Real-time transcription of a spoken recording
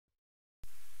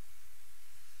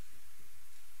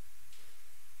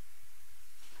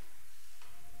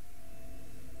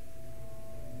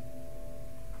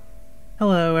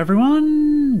Hello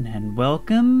everyone, and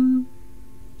welcome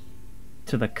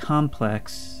to the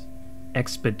Complex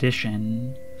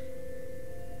Expedition.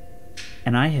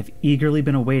 And I have eagerly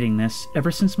been awaiting this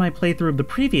ever since my playthrough of the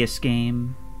previous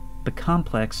game, the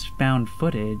Complex Found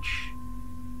Footage.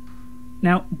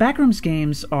 Now, Backrooms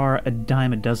games are a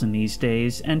dime a dozen these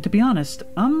days, and to be honest,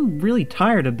 I'm really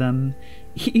tired of them,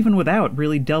 even without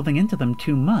really delving into them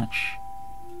too much.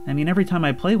 I mean, every time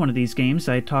I play one of these games,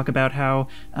 I talk about how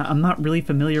I'm not really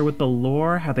familiar with the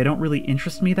lore, how they don't really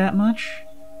interest me that much.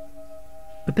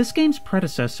 But this game's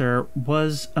predecessor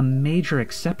was a major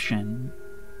exception,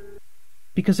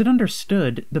 because it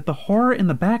understood that the horror in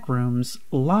the Backrooms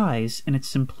lies in its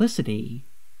simplicity.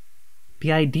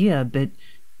 The idea that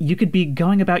you could be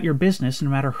going about your business no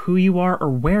matter who you are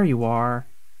or where you are,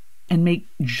 and make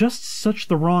just such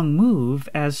the wrong move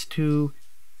as to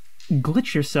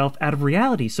glitch yourself out of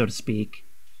reality, so to speak.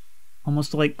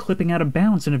 Almost like clipping out of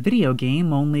bounds in a video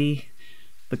game, only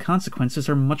the consequences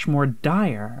are much more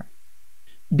dire.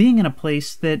 Being in a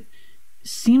place that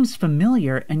seems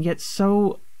familiar and yet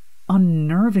so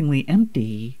unnervingly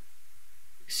empty,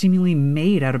 seemingly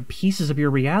made out of pieces of your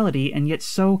reality and yet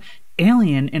so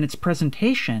alien in its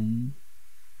presentation.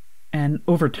 And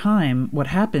over time, what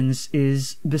happens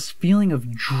is this feeling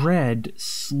of dread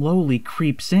slowly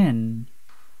creeps in,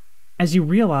 as you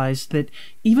realize that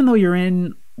even though you're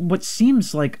in what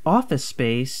seems like office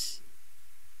space,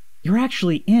 you're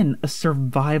actually in a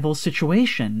survival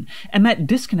situation, and that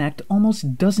disconnect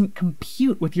almost doesn't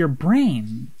compute with your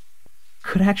brain.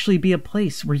 Could actually be a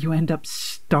place where you end up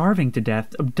starving to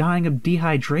death, of dying of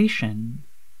dehydration.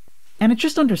 And it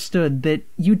just understood that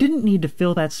you didn't need to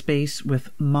fill that space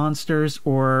with monsters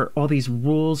or all these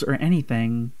rules or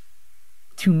anything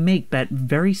to make that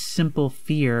very simple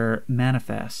fear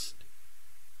manifest.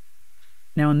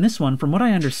 Now in this one, from what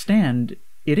I understand,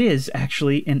 it is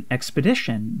actually an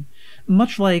expedition.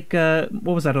 Much like, what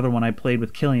was that other one I played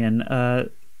with Killian?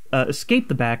 Escape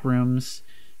the Backrooms.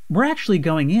 We're actually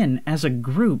going in as a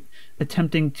group,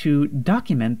 attempting to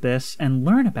document this and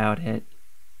learn about it.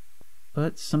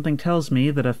 But something tells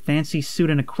me that a fancy suit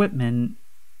and equipment,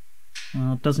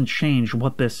 well, it doesn't change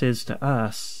what this is to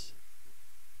us.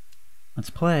 Let's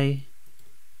play.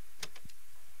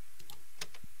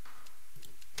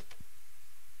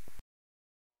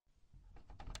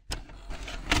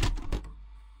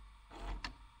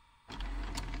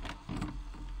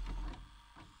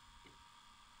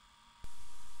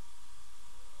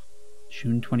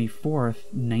 June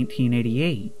 24th,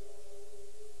 1988.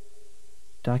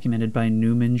 Documented by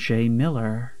Newman J.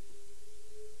 Miller.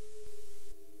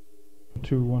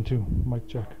 212, mic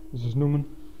check. This is Newman.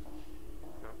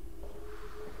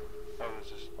 Oh,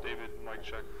 this is David, mic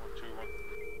check, 121.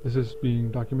 This is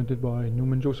being documented by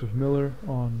Newman Joseph Miller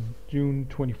on June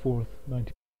 24th,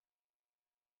 19...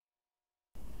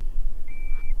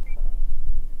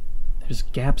 There's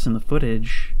gaps in the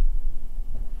footage.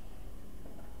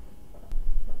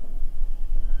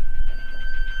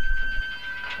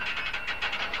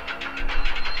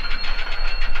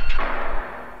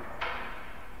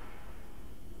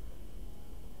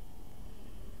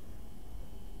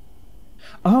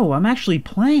 Oh, I'm actually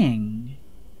playing!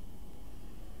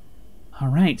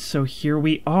 Alright, so here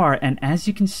we are, and as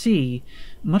you can see,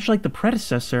 much like the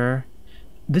predecessor,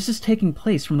 this is taking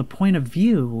place from the point of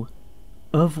view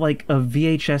of, like, a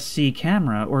VHS-C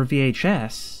camera, or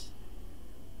VHS.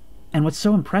 And what's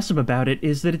so impressive about it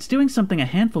is that it's doing something a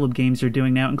handful of games are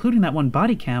doing now, including that one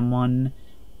Bodycam one,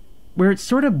 where it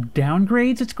sort of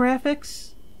downgrades its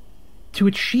graphics to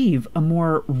achieve a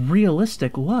more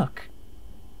realistic look.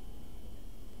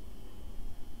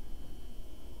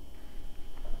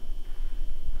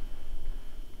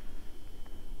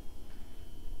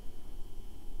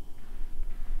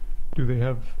 Do they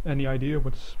have any idea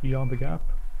what's beyond the gap?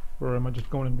 Or am I just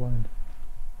going in blind?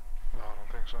 No, I don't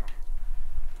think so.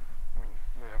 I mean,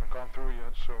 they haven't gone through it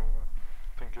yet, so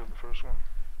I think you're the first one.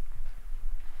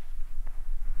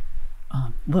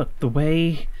 Look, the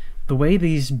way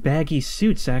these baggy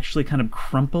suits actually kind of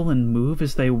crumple and move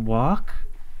as they walk.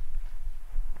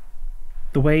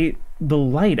 The way the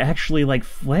light actually, like,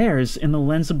 flares in the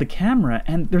lens of the camera,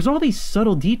 and there's all these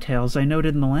subtle details I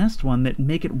noted in the last one that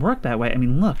make it work that way. I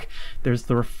mean, look, there's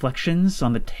the reflections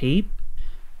on the tape.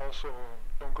 Also,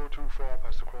 don't go too far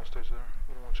past the cross stage there.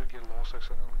 We don't want you to get lost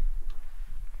accidentally.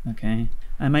 Okay,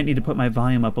 I might need to put my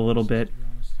volume up a little bit.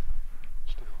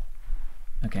 Still.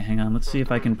 Okay, hang on, let's see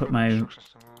if I can put my... Instructions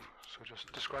to move, so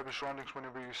just describe your surroundings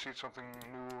whenever you see something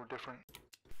new or different.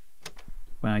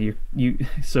 Wow,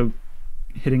 so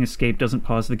hitting escape doesn't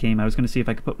pause the game. I was going to see if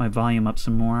I could put my volume up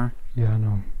some more. Yeah, I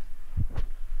know.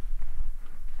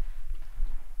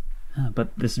 But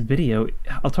this video,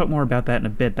 I'll talk more about that in a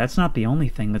bit. That's not the only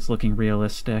thing that's looking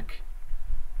realistic.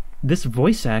 This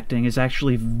voice acting is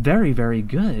actually very, very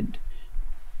good.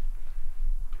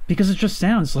 Because it just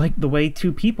sounds like the way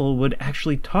two people would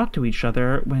actually talk to each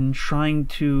other when trying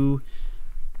to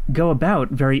go about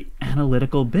very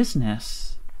analytical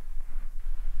business.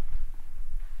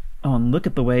 Oh, and look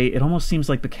at the way it almost seems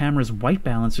like the camera's white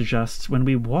balance adjusts when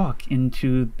we walk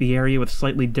into the area with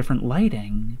slightly different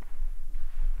lighting.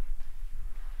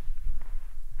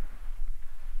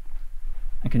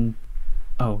 I can...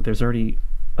 Oh, there's already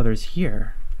others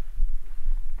here.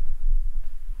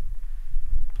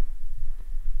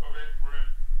 Okay,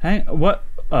 we're in. Hey, what?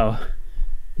 Oh,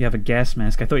 you have a gas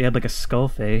mask. I thought you had like a skull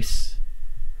face.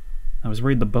 I was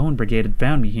worried the Bone Brigade had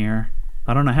found me here.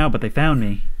 I don't know how, but they found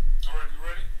me. Alright, you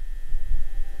ready?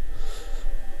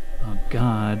 Oh,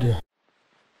 God. Remember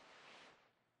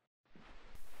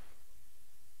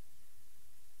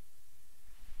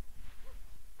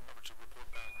to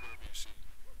report back whatever you see.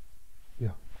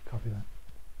 Yeah, copy that.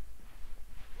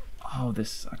 Oh,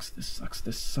 this sucks, this sucks,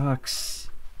 this sucks.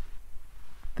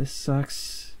 This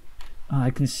sucks. I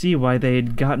can see why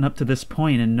they'd gotten up to this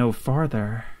point and no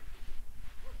farther.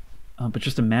 But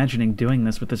just imagining doing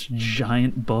this with this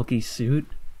giant, bulky suit.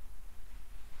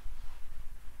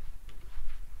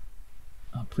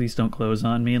 Oh, please don't close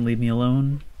on me and leave me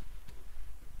alone.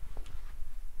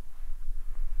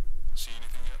 See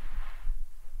anything yet?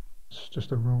 It's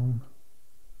just a room.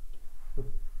 But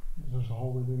there's a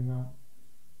hallway leading out.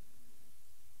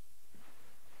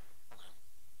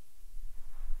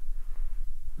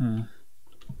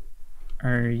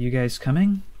 Are you guys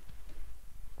coming?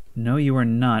 No, you are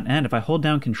not. And if I hold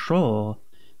down control,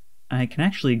 I can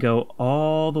actually go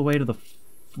all the way to the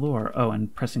floor. Oh,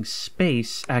 and pressing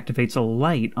space activates a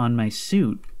light on my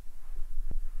suit.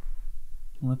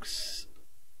 Looks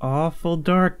awful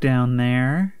dark down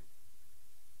there.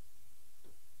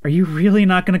 Are you really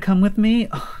not going to come with me?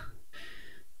 Oh,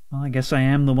 well, I guess I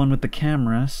am the one with the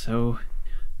camera, so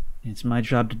it's my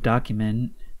job to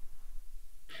document.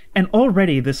 And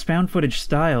already this found footage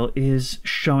style is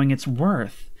showing its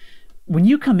worth. When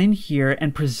you come in here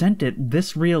and present it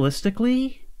this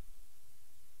realistically,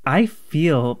 I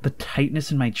feel the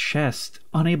tightness in my chest,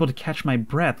 unable to catch my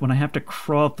breath when I have to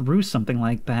crawl through something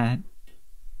like that.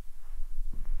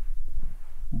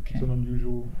 Okay. It's an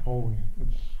unusual hallway.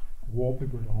 It's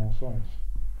wallpapered on all sides.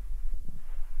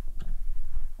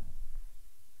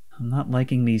 I'm not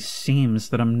liking these seams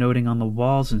that I'm noting on the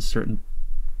walls in certain...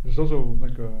 There's also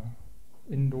like a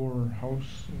indoor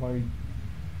house light.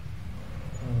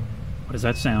 What does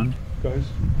that sound? Guys,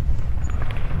 can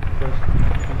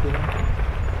you hear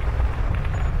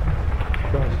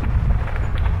that?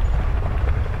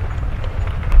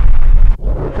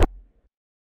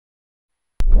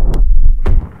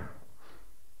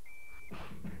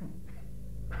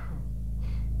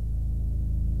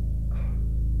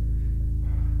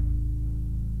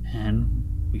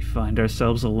 And we find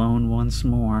ourselves alone once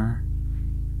more.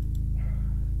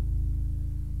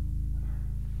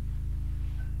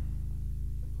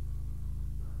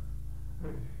 Hey,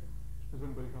 has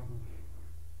anybody come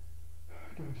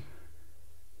through? Guys.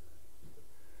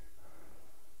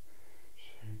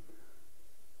 Shame.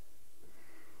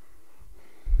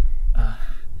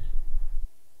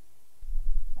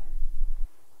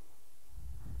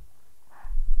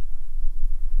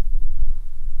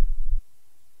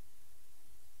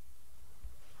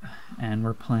 And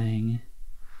we're playing.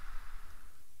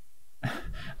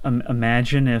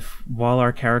 Imagine if, while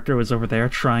our character was over there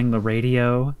trying the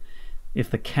radio, if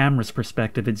the camera's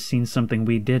perspective had seen something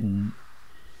we didn't.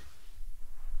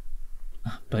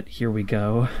 But here we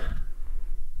go.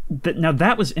 Now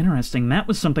that was interesting. That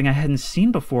was something I hadn't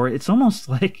seen before. It's almost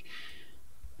like...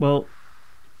 Well,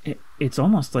 it's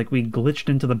almost like we glitched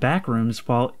into the Backrooms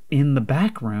while in the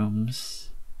Backrooms.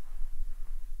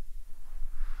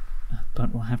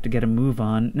 But we'll have to get a move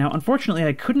on. Now, unfortunately,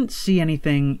 I couldn't see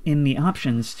anything in the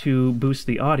options to boost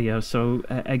the audio, so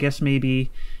I guess maybe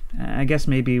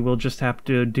we'll just have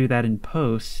to do that in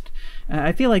post.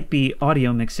 I feel like the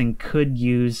audio mixing could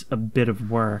use a bit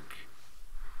of work.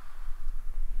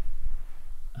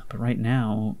 But right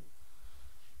now,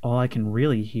 all I can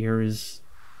really hear is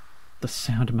the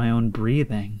sound of my own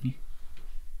breathing.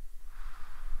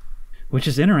 Which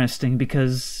is interesting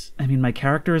because, I mean, my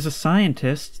character is a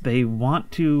scientist. They want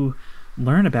to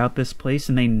learn about this place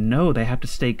and they know they have to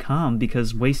stay calm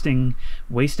because wasting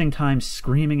time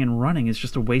screaming and running is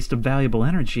just a waste of valuable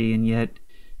energy, and yet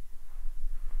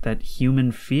that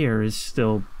human fear is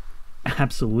still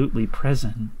absolutely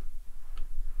present.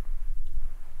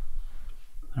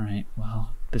 Alright,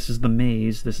 well, This is the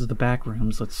maze, this is the back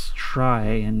rooms. Let's try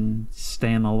and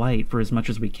stay in the light for as much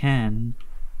as we can.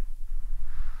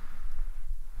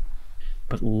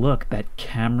 But look, that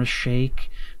camera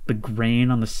shake, the grain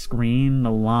on the screen,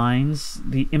 the lines,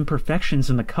 the imperfections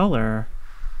in the color,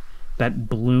 that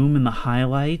bloom in the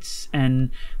highlights,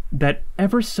 and that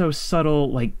ever so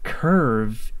subtle, like,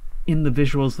 curve in the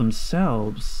visuals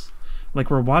themselves. Like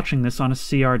we're watching this on a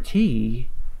CRT.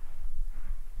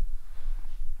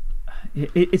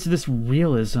 It's this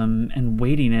realism and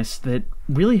weightiness that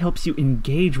really helps you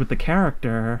engage with the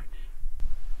character.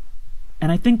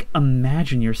 And I think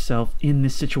imagine yourself in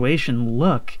this situation.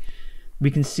 Look,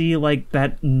 we can see like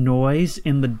that noise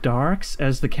in the darks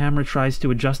as the camera tries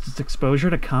to adjust its exposure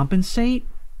to compensate.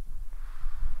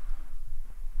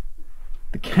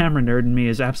 The camera nerd in me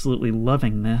is absolutely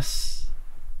loving this.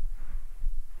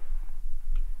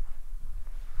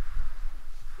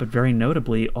 But very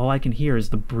notably, all I can hear is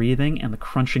the breathing and the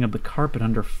crunching of the carpet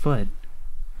underfoot.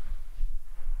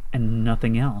 And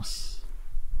nothing else.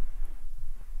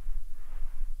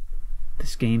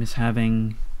 This game is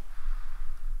having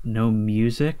no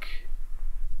music,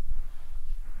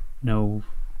 no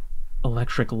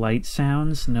electric light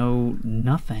sounds, no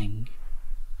nothing.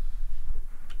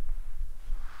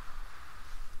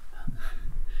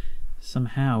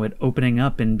 Somehow it opening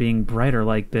up and being brighter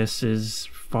like this is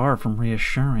far from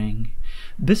reassuring.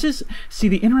 This is... See,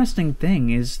 the interesting thing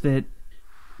is that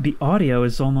the audio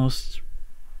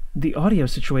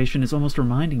situation is almost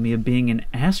reminding me of being an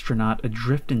astronaut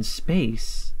adrift in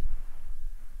space.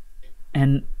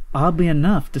 And oddly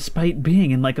enough, despite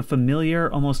being in like a familiar,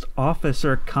 almost office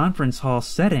or conference hall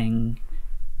setting,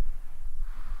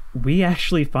 we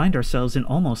actually find ourselves in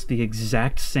almost the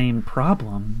exact same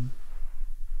problem.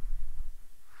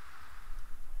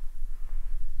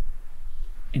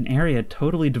 An area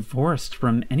totally divorced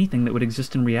from anything that would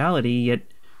exist in reality, yet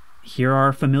here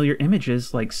are familiar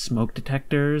images like smoke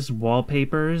detectors,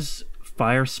 wallpapers,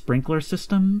 fire sprinkler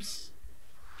systems.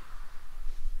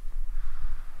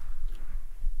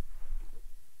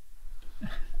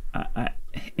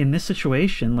 In this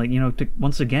situation, like, you know, to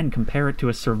once again compare it to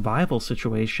a survival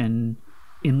situation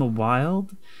in the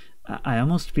wild, I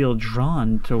almost feel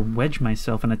drawn to wedge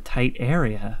myself in a tight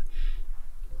area.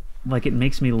 Like it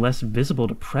makes me less visible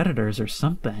to predators or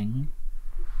something.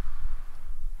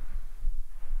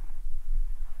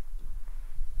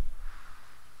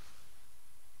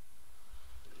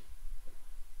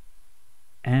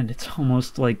 And it's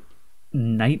almost like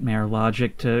nightmare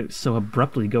logic to so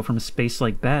abruptly go from a space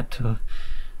like that to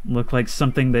look like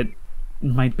something that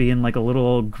might be in like a little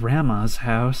old grandma's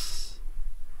house.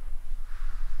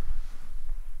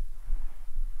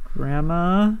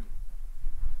 Grandma?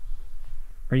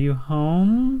 Are you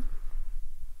home?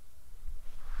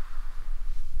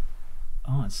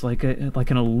 Oh, it's like an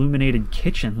illuminated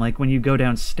kitchen, like when you go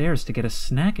downstairs to get a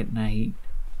snack at night.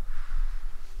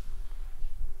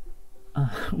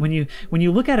 When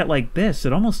you look at it like this,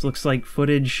 it almost looks like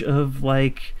footage of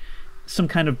like some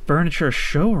kind of furniture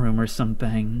showroom or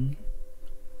something.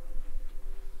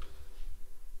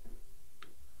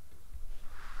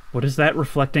 What is that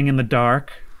reflecting in the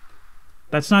dark?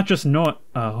 That's not just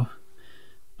oh.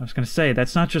 I was going to say,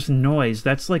 that's not just noise,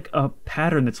 that's like a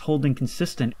pattern that's holding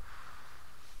consistent.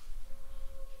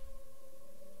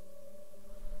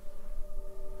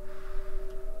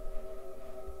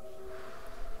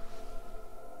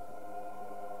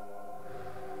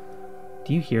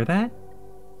 Do you hear that?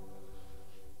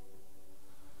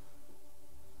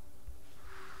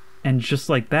 And just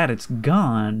like that, it's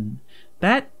gone.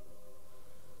 That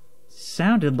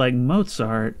sounded like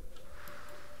Mozart.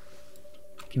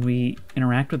 Can we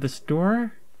interact with this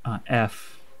door?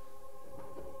 F.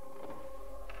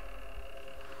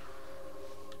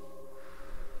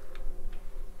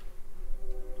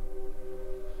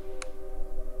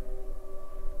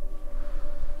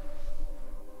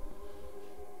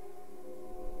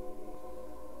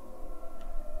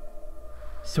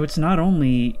 So it's not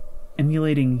only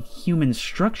emulating human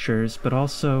structures, but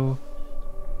also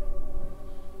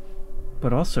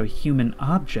human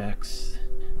objects.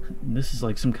 This is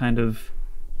like some kind of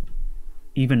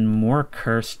even more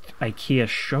cursed IKEA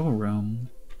showroom.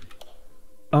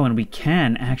 Oh, and we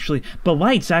can actually... The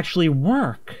lights actually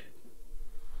work!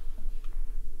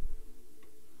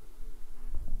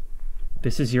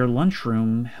 This is your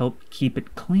lunchroom. Help keep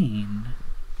it clean.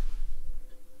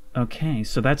 Okay,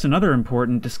 so that's another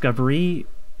important discovery.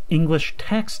 English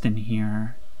text in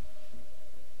here.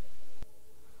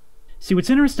 See,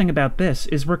 what's interesting about this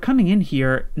is we're coming in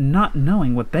here not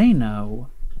knowing what they know.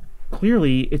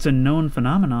 Clearly, it's a known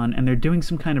phenomenon and they're doing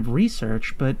some kind of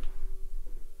research, but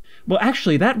Well,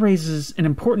 actually, that raises an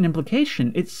important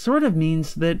implication. It sort of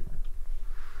means that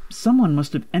someone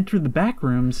must have entered the back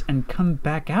rooms and come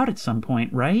back out at some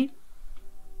point, right?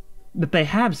 That they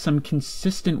have some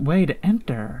consistent way to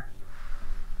enter.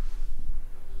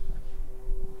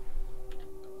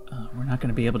 We're not going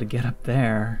to be able to get up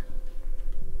there.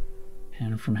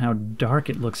 And from how dark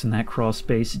it looks in that crawl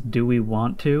space, do we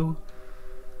want to?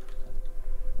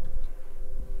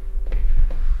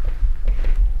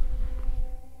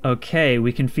 Okay,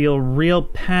 we can feel real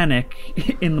panic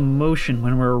in the motion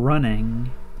when we're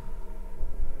running.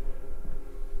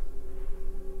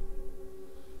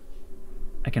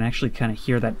 I can actually kind of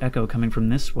hear that echo coming from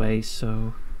this way,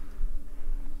 so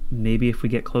maybe if we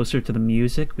get closer to the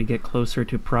music, we get closer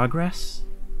to progress?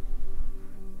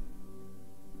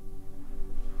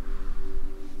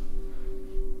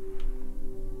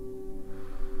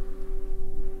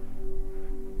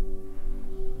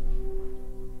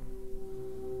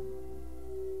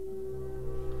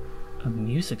 A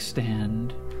music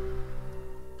stand.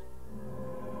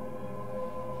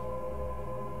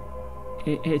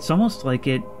 It's almost like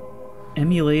it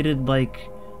emulated like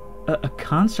a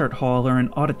concert hall or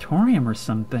an auditorium or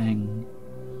something.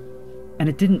 And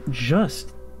it didn't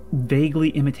just vaguely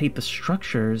imitate the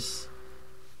structures.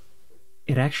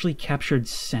 It actually captured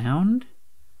sound?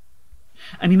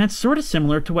 I mean, that's sort of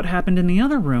similar to what happened in the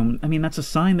other room. I mean, that's a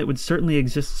sign that would certainly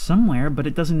exist somewhere, but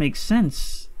it doesn't make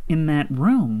sense in that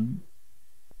room.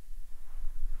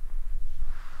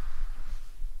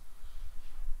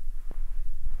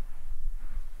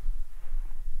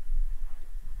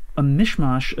 A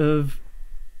mishmash of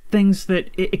things that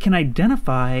it can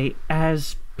identify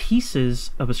as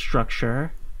pieces of a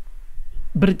structure,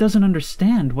 but it doesn't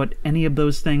understand what any of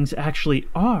those things actually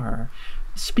are.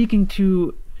 Speaking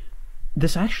to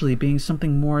this actually being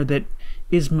something more that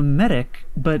is mimetic,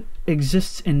 but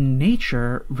exists in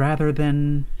nature rather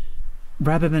than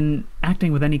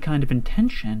acting with any kind of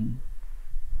intention.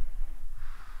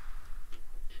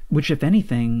 Which, if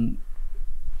anything,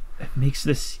 makes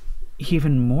this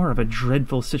even more of a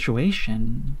dreadful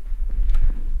situation.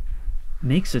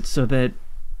 Makes it so that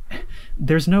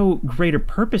there's no greater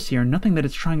purpose here, nothing that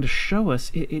it's trying to show us.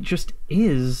 It just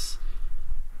is...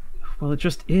 Well, it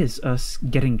just is us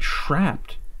getting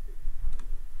trapped.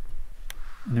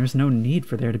 And there's no need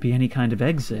for there to be any kind of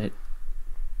exit.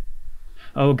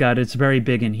 Oh god, it's very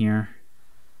big in here.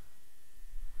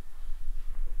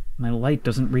 My light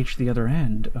doesn't reach the other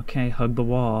end. Okay, hug the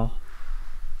wall.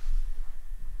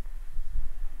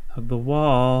 Hug the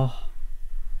wall.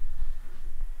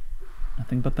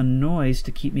 Nothing but the noise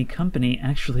to keep me company.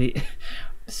 Actually,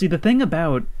 see, the thing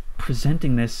about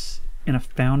presenting this in a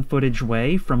found footage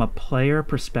way from a player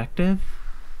perspective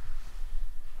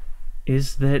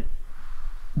is that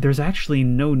there's actually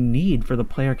no need for the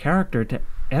player character to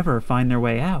ever find their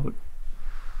way out.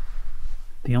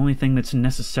 The only thing that's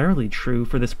necessarily true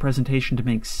for this presentation to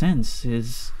make sense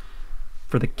is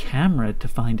for the camera to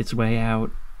find its way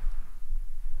out.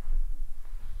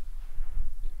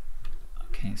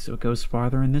 Okay, so it goes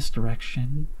farther in this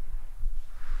direction.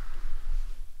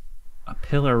 A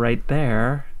pillar right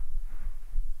there.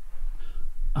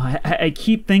 I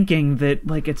keep thinking that,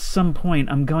 like, at some point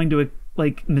I'm going to,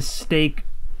 like, mistake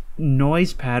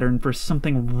noise pattern for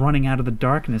something running out of the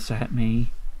darkness at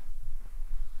me.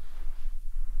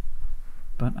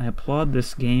 But I applaud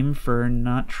this game for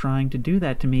not trying to do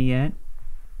that to me yet.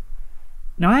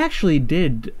 Now, I actually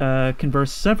did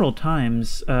converse several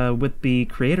times with the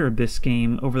creator of this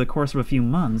game over the course of a few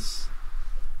months,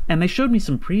 and they showed me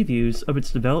some previews of its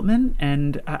development,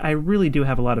 and I really do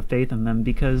have a lot of faith in them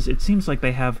because it seems like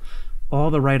they have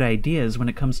all the right ideas when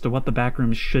it comes to what the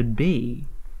Backrooms should be.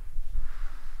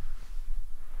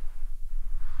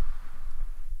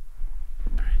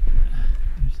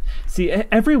 See,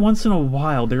 every once in a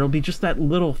while there will be just that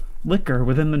little flicker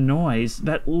within the noise,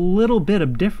 that little bit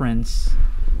of difference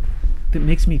that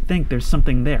makes me think there's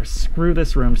something there. Screw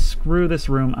this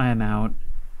room, I am out.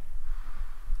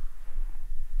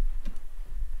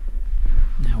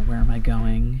 Now where am I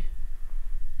going?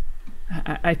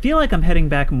 I feel like I'm heading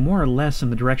back more or less in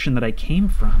the direction that I came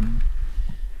from.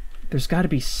 There's got to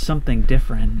be something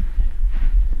different.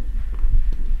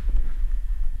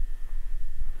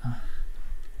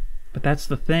 But that's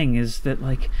the thing, is that,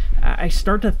 like, I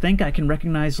start to think I can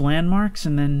recognize landmarks,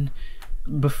 and then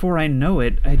before I know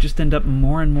it, I just end up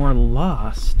more and more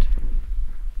lost.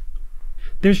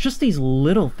 There's just these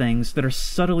little things that are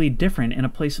subtly different in a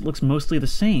place that looks mostly the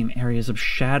same. Areas of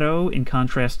shadow in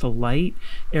contrast to light,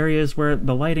 areas where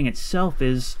the lighting itself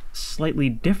is slightly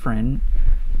different.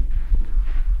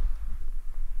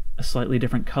 A slightly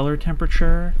different color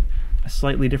temperature, a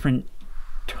slightly different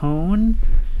tone.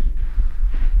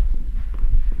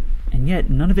 And yet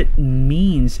none of it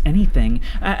means anything.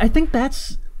 I think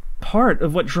that's part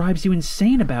of what drives you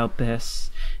insane about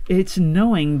this. It's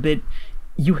knowing that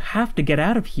you have to get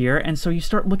out of here, and so you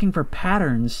start looking for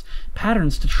patterns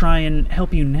to try and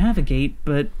help you navigate,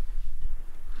 but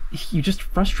you just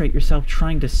frustrate yourself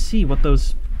trying to see what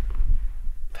those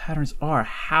patterns are.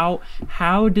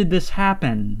 How did this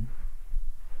happen?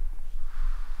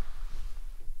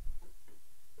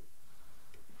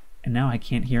 And now I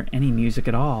can't hear any music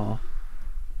at all.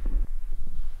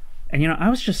 And I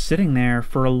was just sitting there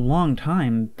for a long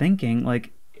time thinking,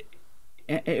 like,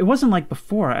 it wasn't like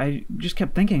before. I just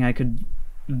kept thinking I could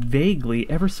vaguely,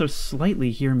 ever so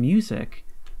slightly, hear music.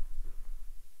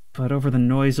 But over the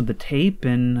noise of the tape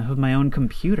and of my own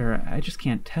computer, I just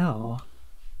can't tell.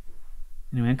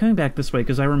 Anyway, I'm coming back this way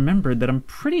because I remembered that I'm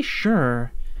pretty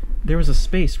sure there was a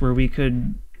space where we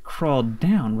could crawl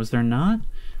down, was there not?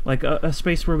 Like a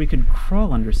space where we could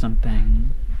crawl under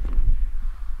something.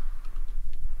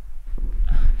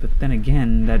 But then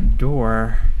again, that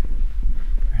door...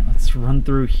 Alright, let's run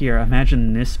through here.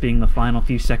 Imagine this being the final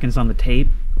few seconds on the tape.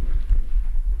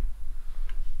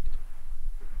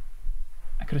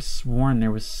 I could have sworn there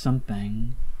was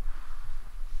something.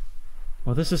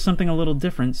 Well, this is something a little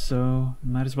different, so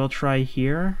might as well try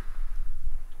here.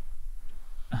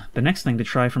 The next thing to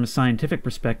try from a scientific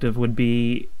perspective would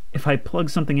be, if I plug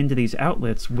something into these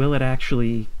outlets, will it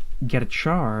actually get a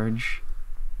charge?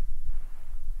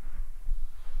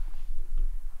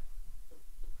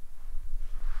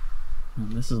 Well,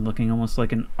 this is looking almost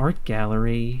like an art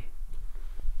gallery.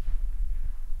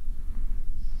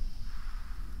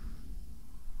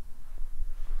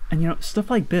 And stuff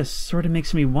like this sort of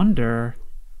makes me wonder,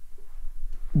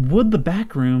 would the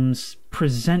Backrooms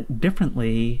present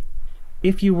differently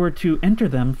if you were to enter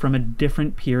them from a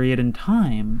different period in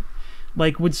time?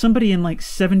 Like, would somebody in, like,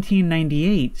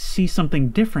 1798 see something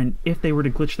different if they were to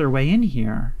glitch their way in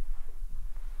here?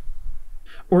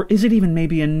 Or is it even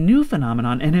maybe a new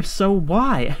phenomenon? And if so,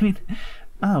 why? I mean,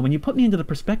 when you put me into the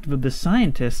perspective of this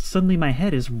scientist, suddenly my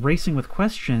head is racing with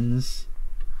questions.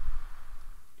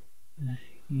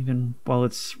 Even while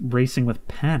it's racing with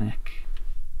panic.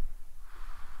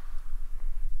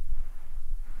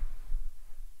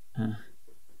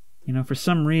 For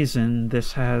some reason,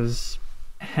 this has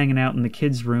hanging out in the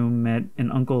kids' room at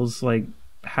an uncle's, like,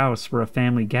 house for a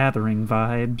family gathering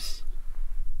vibes.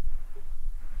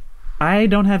 I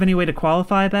don't have any way to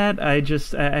qualify that.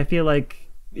 I feel like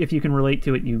if you can relate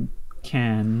to it, you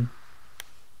can.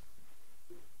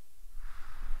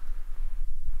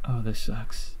 Oh, this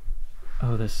sucks.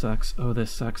 Oh, this sucks. Oh,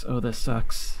 this sucks. Oh, this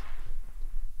sucks.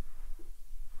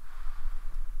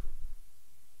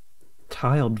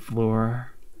 Tiled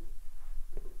floor.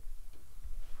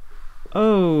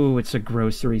 Oh, it's a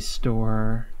grocery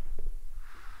store.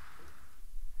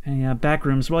 Hey,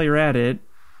 Backrooms, while you're at it,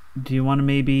 do you want to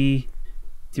maybe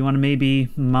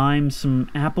mime some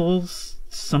apples?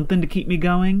 Something to keep me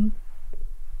going?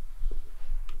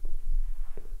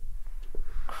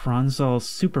 Kronzal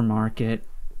Supermarket.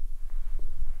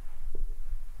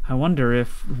 I wonder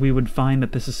if we would find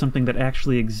that this is something that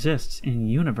actually exists in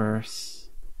universe.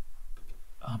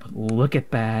 Oh, but look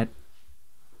at that.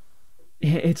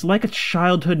 It's like a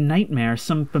childhood nightmare,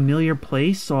 some familiar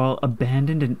place all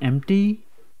abandoned and empty,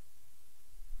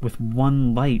 with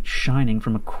one light shining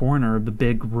from a corner of the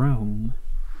big room.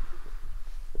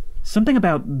 Something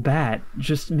about that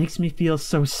just makes me feel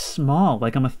so small,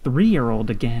 like I'm a 3-year-old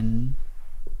again.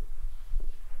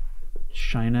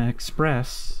 China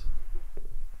Express.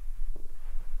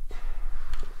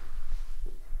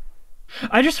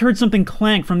 I just heard something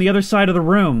clank from the other side of the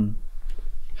room.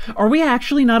 Are we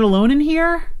actually not alone in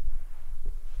here?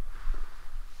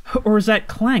 Or is that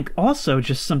clank also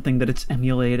just something that it's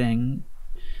emulating?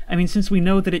 I mean, since we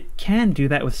know that it can do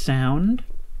that with sound.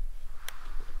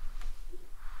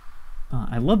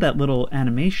 I love that little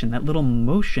animation, that little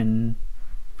motion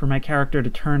for my character to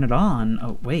turn it on.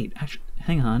 Oh, wait, actually,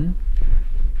 hang on.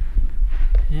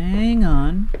 Hang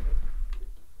on.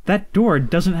 That door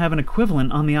doesn't have an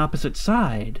equivalent on the opposite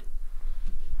side.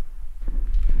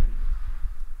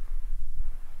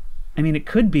 I mean, it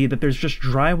could be that there's just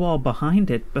drywall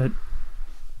behind it, but...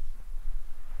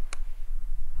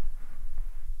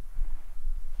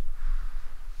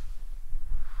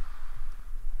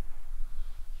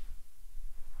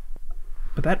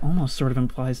 But that almost sort of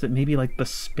implies that maybe, like, the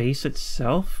space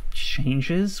itself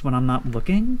changes when I'm not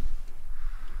looking?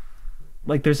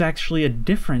 Like, there's actually a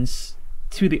difference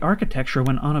to the architecture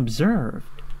when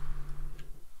unobserved.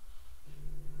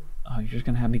 Oh, you're just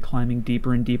gonna have me climbing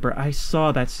deeper and deeper. I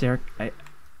saw that stair...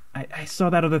 I saw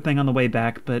that other thing on the way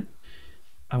back, but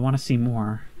I want to see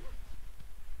more.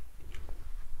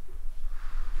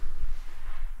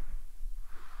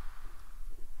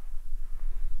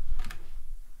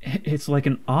 It's like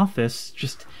an office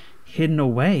just hidden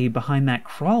away behind that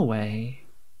crawlway.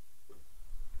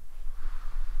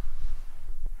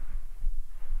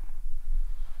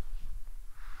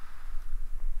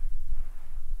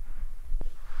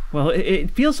 Well,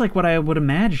 it feels like what I would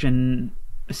imagine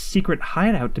a secret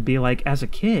hideout to be like as a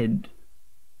kid.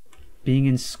 Being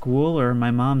in school or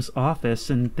my mom's office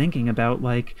and thinking about,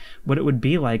 like, what it would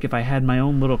be like if I had my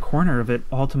own little corner of it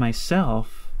all to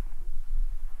myself.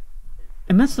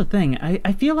 And that's the thing,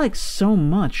 I feel like so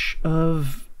much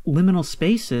of liminal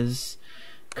spaces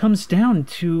comes down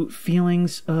to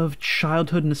feelings of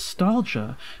childhood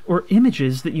nostalgia, or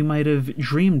images that you might have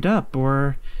dreamed up,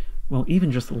 or, well, even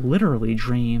just literally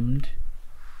dreamed.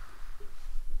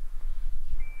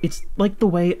 It's like the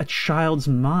way a child's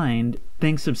mind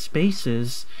thinks of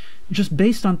spaces just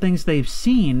based on things they've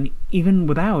seen, even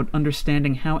without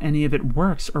understanding how any of it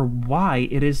works or why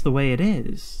it is the way it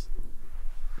is.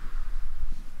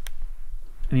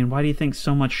 I mean, why do you think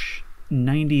so much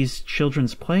 90s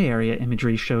children's play area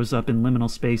imagery shows up in liminal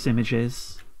space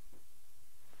images?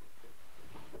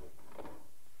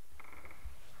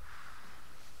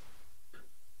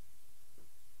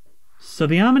 So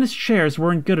the ominous chairs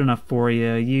weren't good enough for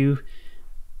you.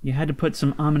 You had to put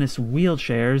some ominous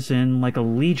wheelchairs in like a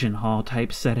Legion Hall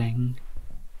type setting.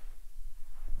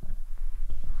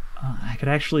 I could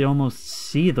actually almost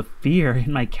see the fear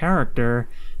in my character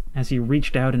as he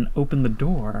reached out and opened the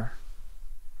door.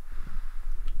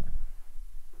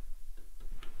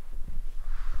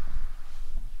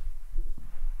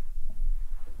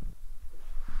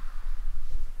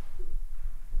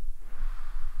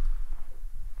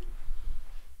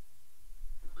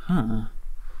 Huh.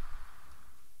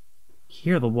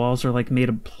 Here the walls are like made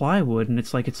of plywood and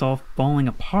it's like it's all falling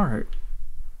apart.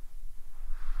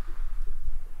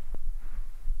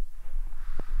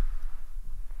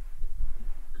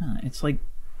 It's like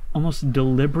almost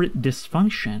deliberate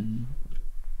dysfunction.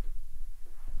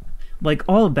 Like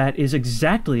all of that is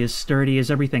exactly as sturdy as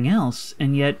everything else,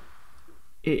 and yet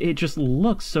it just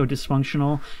looks so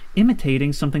dysfunctional,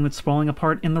 imitating something that's falling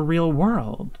apart in the real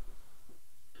world.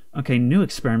 Okay, new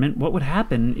experiment. What would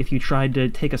happen if you tried to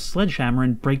take a sledgehammer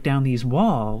and break down these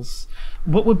walls?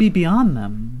 What would be beyond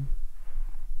them?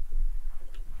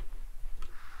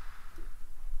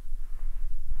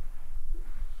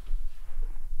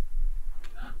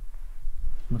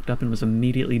 Looked up and was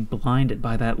immediately blinded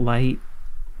by that light.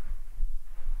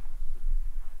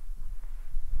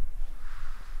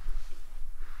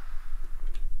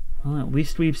 Well, at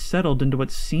least we've settled into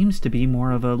what seems to be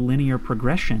more of a linear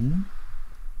progression.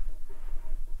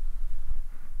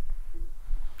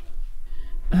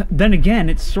 Then again,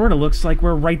 it sort of looks like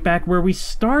we're right back where we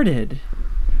started.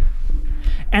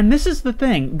 And this is the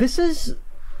thing. This is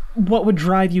what would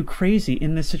drive you crazy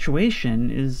in this situation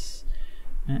is...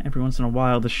 every once in a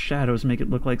while, the shadows make it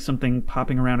look like something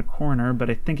popping around a corner, but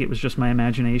I think it was just my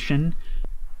imagination.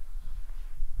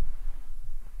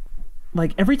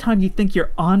 Like, every time you think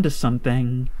you're onto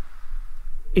something,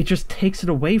 it just takes it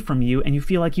away from you, and you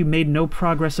feel like you made no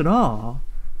progress at all.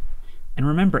 And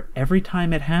remember, every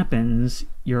time it happens,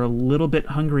 you're a little bit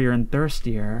hungrier and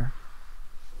thirstier.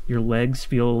 Your legs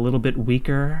feel a little bit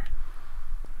weaker.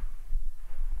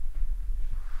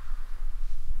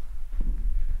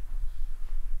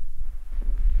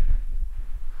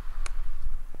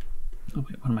 Oh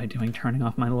wait, what am I doing? Turning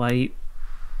off my light.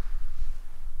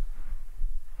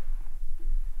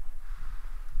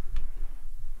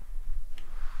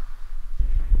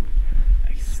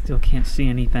 I still can't see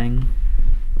anything.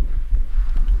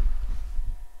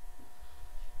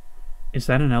 Is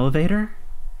that an elevator?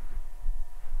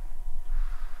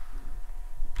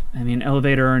 I mean,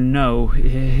 elevator or no,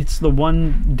 it's the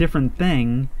one different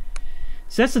thing.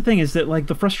 So that's the thing, is that, like,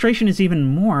 the frustration is even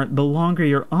more the longer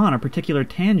you're on a particular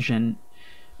tangent.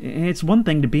 It's one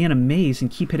thing to be in a maze and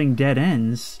keep hitting dead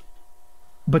ends,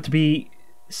 but to be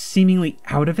seemingly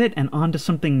out of it and onto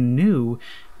something new,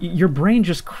 your brain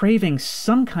just craving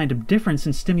some kind of difference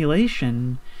in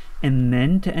stimulation, and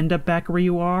then to end up back where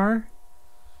you are?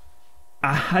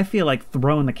 I feel like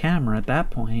throwing the camera at that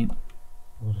point.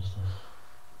 What is this?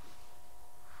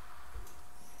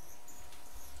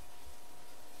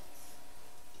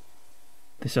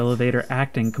 This elevator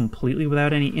acting completely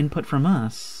without any input from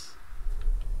us.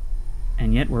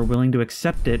 And yet we're willing to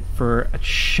accept it for a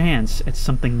chance at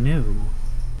something new.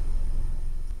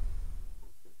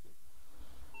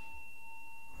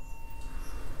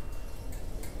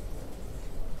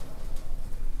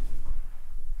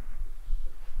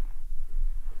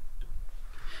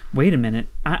 Wait a minute.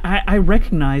 I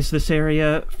recognize this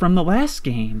area from the last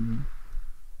game.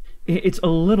 It's a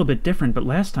little bit different, but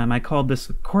last time I called this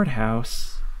the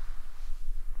courthouse.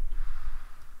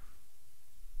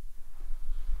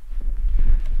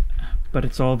 But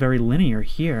it's all very linear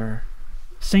here.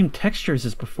 Same textures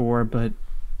as before, but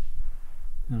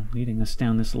leading us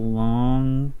down this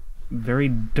long, very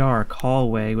dark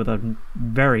hallway with a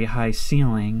very high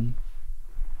ceiling.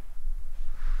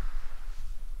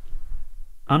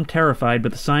 I'm terrified,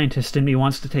 but the scientist in me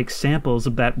wants to take samples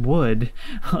of that wood.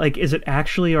 Like, is it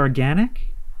actually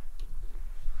organic?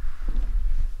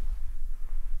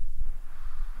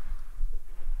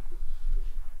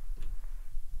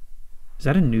 Is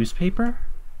that a newspaper?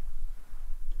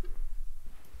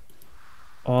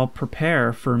 All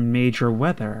prepare for major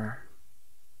weather.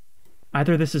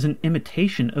 Either this is an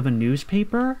imitation of a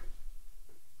newspaper,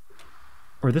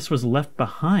 or this was left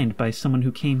behind by someone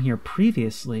who came here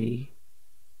previously.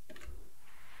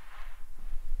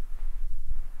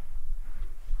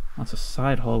 Lots of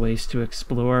side hallways to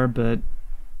explore, but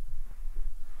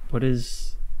what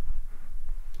is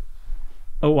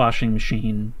a washing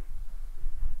machine?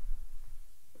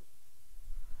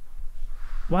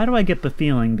 Why do I get the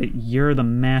feeling that you're the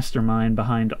mastermind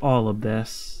behind all of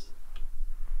this?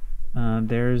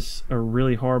 There's a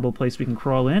really horrible place we can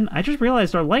crawl in. I just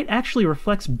realized our light actually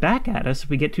reflects back at us if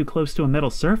we get too close to a metal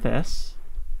surface.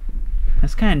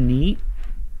 That's kind of neat.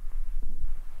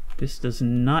 This does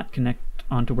not connect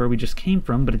onto where we just came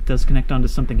from, but it does connect onto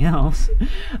something else.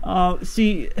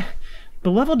 See,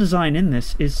 the level design in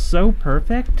this is so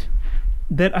perfect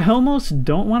that I almost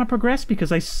don't want to progress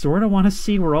because I sort of want to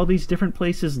see where all these different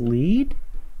places lead.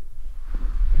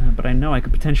 But I know I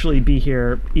could potentially be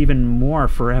here even more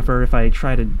forever if I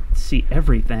try to see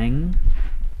everything.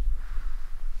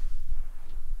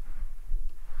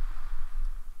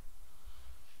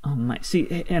 Oh my,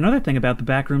 see, another thing about the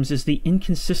Backrooms is the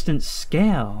inconsistent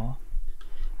scale.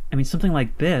 I mean, something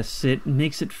like this, it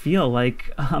makes it feel like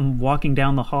I'm walking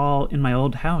down the hall in my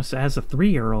old house as a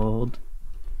 3-year-old.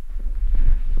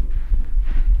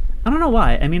 I don't know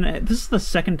why. I mean, this is the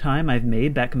second time I've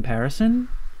made that comparison,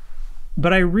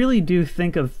 but I really do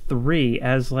think of 3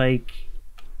 as, like,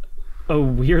 a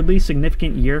weirdly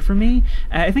significant year for me.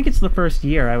 I think it's the first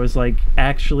year I was, like,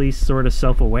 actually sort of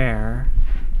self-aware.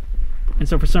 And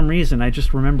so for some reason, I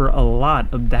just remember a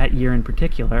lot of that year in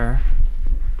particular.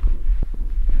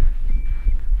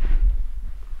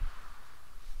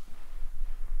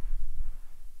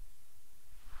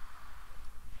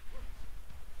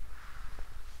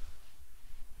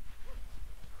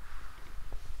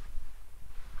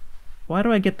 Why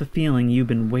do I get the feeling you've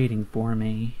been waiting for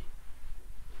me?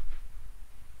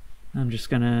 I'm just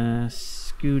gonna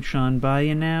scooch on by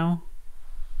you now.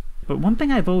 But one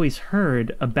thing I've always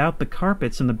heard about the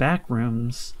carpets in the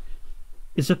Backrooms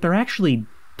is that they're actually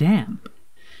damp.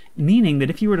 Meaning that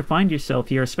if you were to find yourself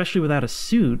here, especially without a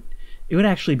suit, it would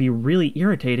actually be really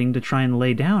irritating to try and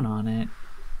lay down on it.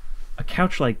 A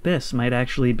couch like this might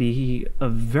actually be a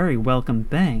very welcome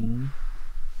thing.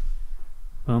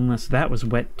 Well, unless that was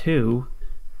wet too.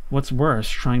 What's worse,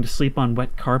 trying to sleep on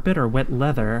wet carpet or wet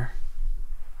leather?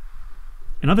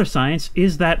 Another science,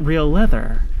 is that real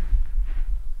leather?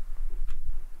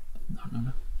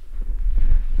 No.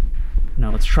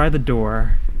 No, let's try the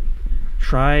door.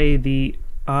 Try the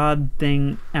odd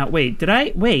thing out. Wait, did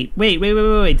I... Wait.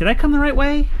 Did I come the right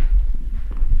way?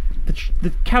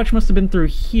 The couch must have been through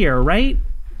here, right?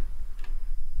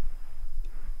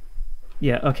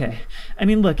 Yeah, okay. I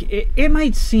mean, look, it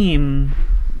might seem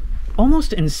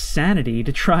almost insanity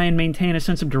to try and maintain a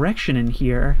sense of direction in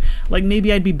here. Like,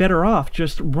 maybe I'd be better off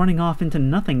just running off into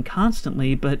nothing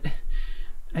constantly, but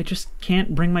I just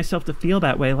can't bring myself to feel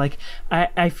that way. Like,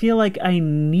 I feel like I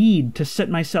need to set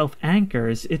myself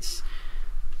anchors. It's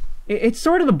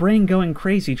sort of the brain going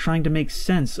crazy trying to make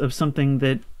sense of something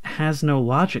that has no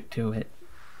logic to it.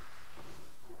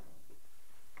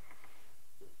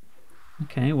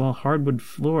 Okay, well, hardwood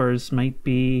floors might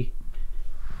be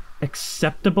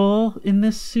acceptable in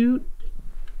this suit.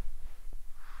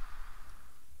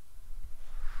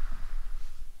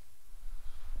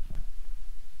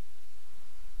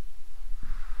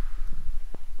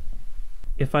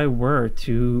 If I were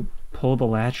to pull the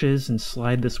latches and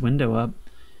slide this window up,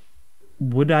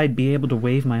 would I be able to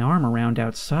wave my arm around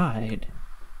outside?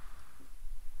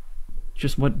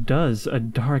 Just what does a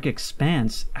dark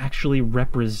expanse actually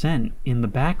represent in the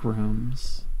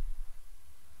Backrooms?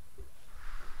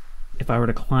 If I were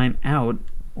to climb out,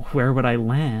 where would I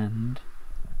land?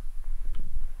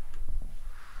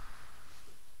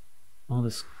 Well,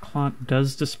 this clock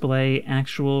does display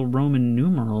actual Roman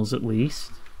numerals, at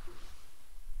least.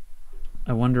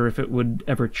 I wonder if it would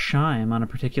ever chime on a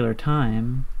particular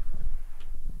time.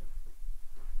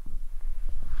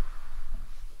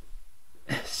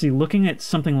 See, looking at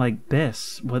something like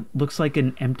this, what looks like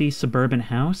an empty suburban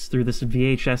house through this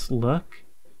VHS look,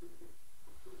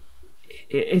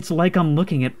 it's like I'm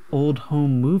looking at old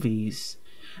home movies,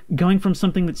 going from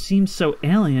something that seems so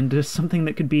alien to something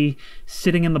that could be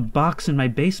sitting in the box in my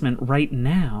basement right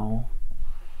now.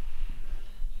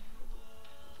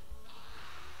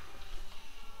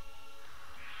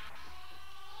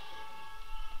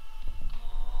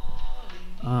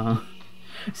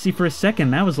 See, for a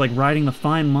second, that was like riding the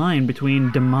fine line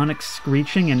between demonic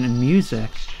screeching and music.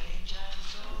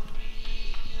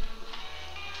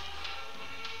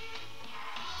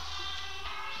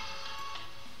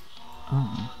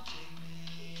 Oh.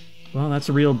 Well, that's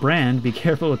a real brand. Be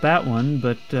careful with that one,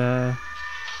 but,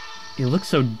 it looks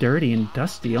so dirty and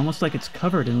dusty, almost like it's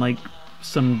covered in, like,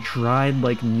 some dried,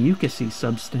 like, mucusy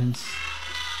substance.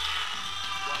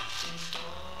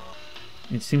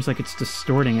 It seems like it's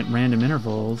distorting at random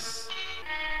intervals.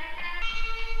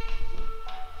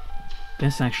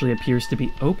 This actually appears to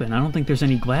be open. I don't think there's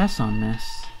any glass on this.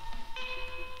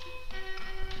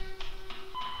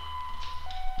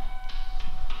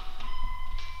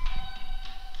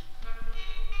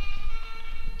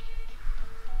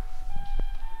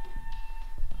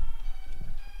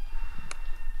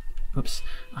 Oops,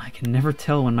 I can never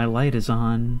tell when my light is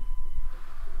on.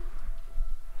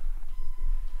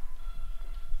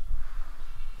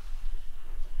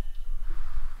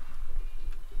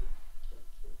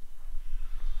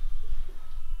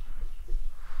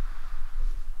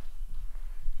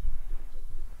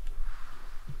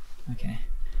 Okay.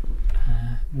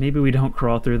 Maybe we don't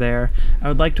crawl through there. I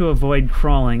would like to avoid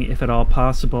crawling if at all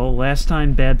possible. Last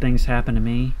time bad things happened to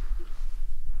me.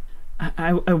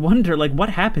 I wonder, like, what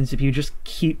happens if you just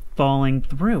keep falling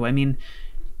through? I mean,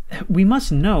 we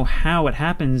must know how it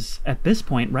happens at this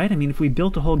point, right? I mean, if we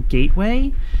built a whole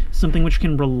gateway, something which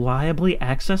can reliably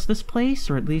access this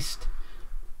place, or at least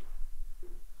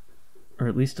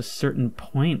a certain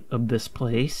point of this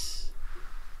place.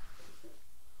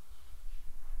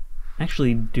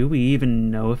 Actually, do we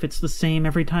even know if it's the same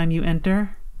every time you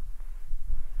enter?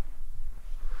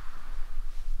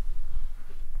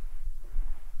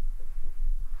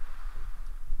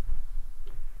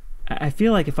 I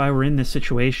feel like if I were in this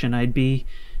situation, I'd be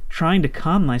trying to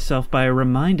calm myself by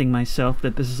reminding myself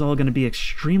that this is all going to be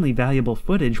extremely valuable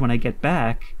footage when I get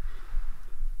back.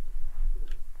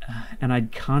 And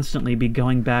I'd constantly be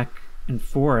going back and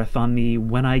forth on the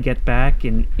when I get back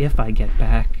and if I get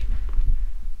back.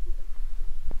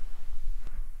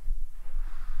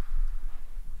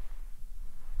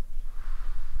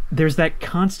 There's that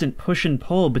constant push and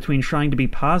pull between trying to be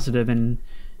positive and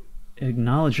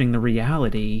acknowledging the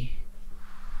reality.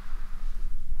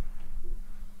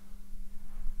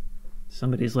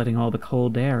 Somebody's letting all the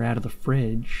cold air out of the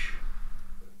fridge.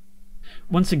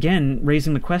 Once again,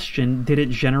 raising the question, did it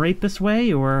generate this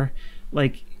way, or,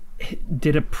 like,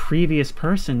 did a previous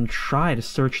person try to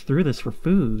search through this for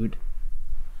food?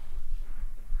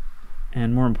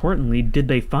 And more importantly, did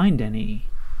they find any?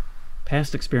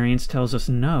 Past experience tells us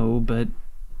no, but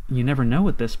you never know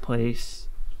with this place.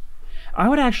 I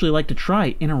would actually like to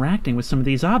try interacting with some of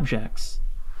these objects.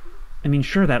 I mean,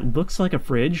 sure, that looks like a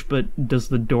fridge, but does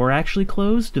the door actually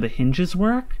close? Do the hinges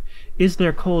work? Is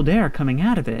there cold air coming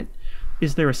out of it?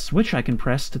 Is there a switch I can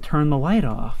press to turn the light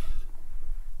off?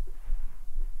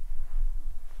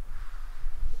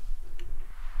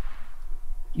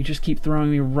 You just keep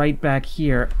throwing me right back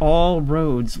here. All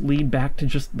roads lead back to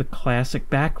just the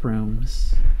classic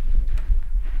Backrooms,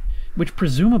 which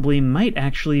presumably might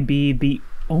actually be the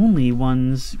only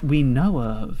ones we know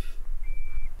of.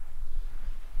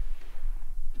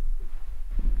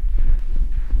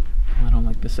 I don't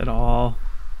like this at all.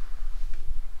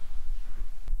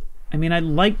 I mean, I'd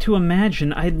like to imagine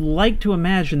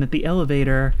that the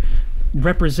elevator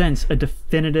represents a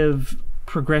definitive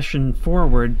progression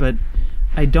forward, but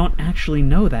I don't actually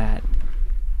know that.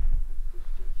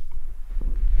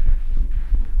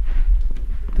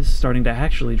 This is starting to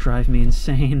actually drive me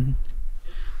insane.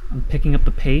 I'm picking up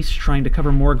the pace, trying to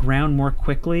cover more ground more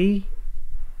quickly.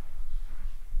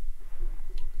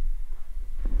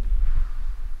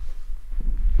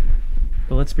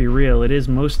 But let's be real, it is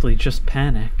mostly just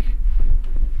panic.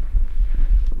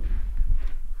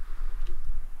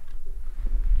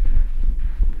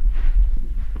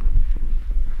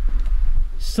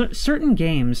 Certain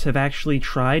games have actually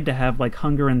tried to have, like,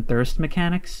 hunger and thirst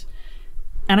mechanics,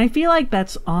 and I feel like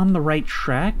that's on the right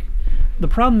track. The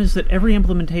problem is that every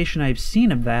implementation I've seen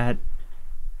of that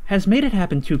has made it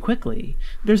happen too quickly.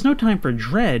 There's no time for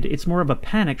dread, it's more of a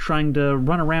panic trying to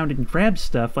run around and grab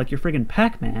stuff like you're friggin'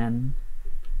 Pac-Man.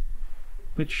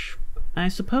 Which I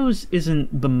suppose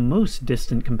isn't the most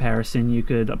distant comparison you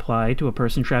could apply to a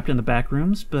person trapped in the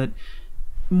Backrooms, but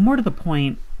more to the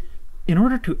point, in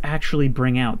order to actually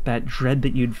bring out that dread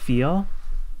that you'd feel,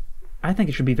 I think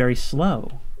it should be very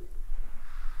slow.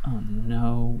 Oh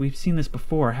no, we've seen this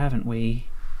before, haven't we?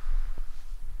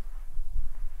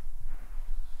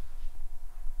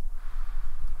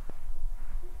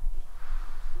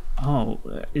 Oh,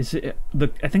 is it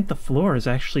I think the floor is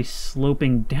actually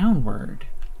sloping downward.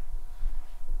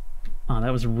 Oh,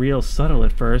 that was real subtle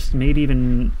at first, made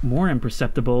even more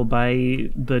imperceptible by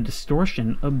the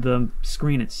distortion of the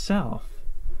screen itself.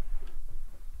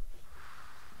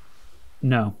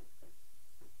 No.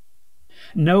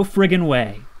 No friggin'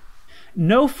 way.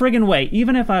 No friggin' way.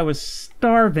 Even if I was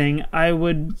starving, I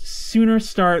would sooner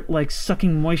start, like,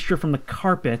 sucking moisture from the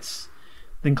carpets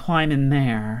than climb in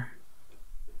there.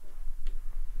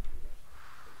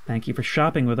 Thank you for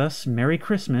shopping with us. Merry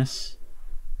Christmas.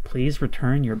 Please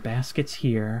return your baskets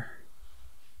here.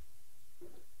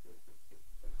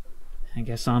 I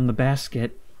guess I'm the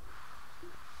basket.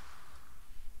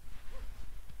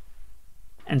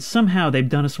 And somehow they've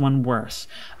done us one worse.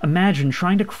 Imagine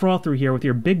trying to crawl through here with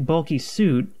your big bulky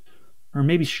suit, or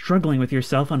maybe struggling with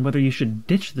yourself on whether you should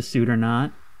ditch the suit or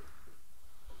not.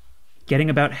 Getting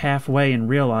about halfway and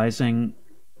realizing,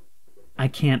 I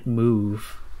can't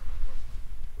move.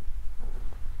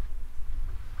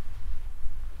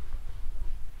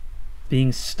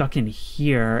 Being stuck in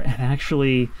here and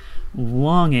actually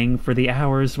longing for the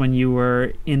hours when you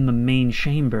were in the main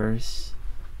chambers.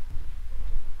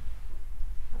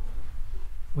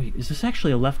 Wait, is this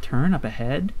actually a left turn up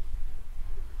ahead?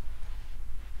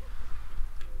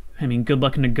 I mean, good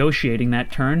luck negotiating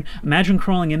that turn. Imagine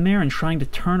crawling in there and trying to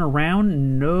turn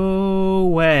around. No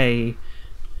way.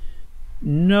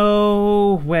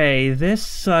 No way. This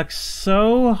sucks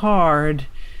so hard.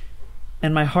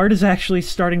 And my heart is actually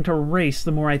starting to race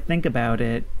the more I think about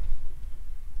it.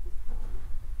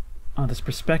 Oh, this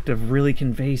perspective really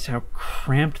conveys how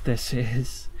cramped this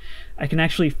is. I can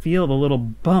actually feel the little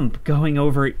bump going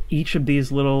over each of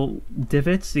these little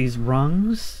divots, these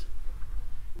rungs.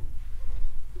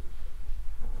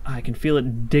 I can feel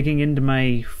it digging into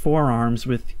my forearms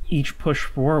with each push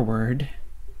forward.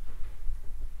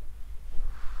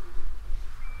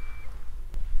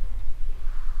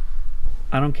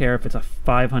 I don't care if it's a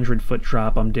 500-foot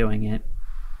drop, I'm doing it.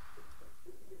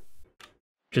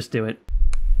 Just do it.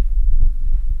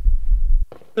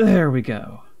 There we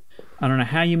go. I don't know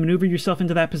how you maneuvered yourself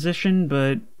into that position,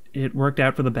 but it worked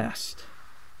out for the best.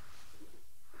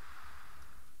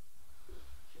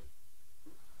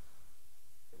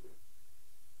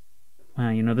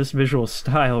 Wow, you know, this visual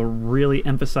style really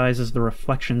emphasizes the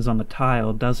reflections on the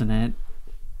tile, doesn't it?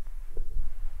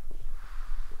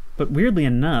 But weirdly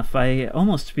enough, I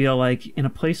almost feel like in a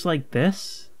place like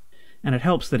this, and it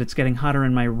helps that it's getting hotter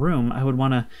in my room, I would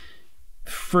want to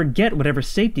forget whatever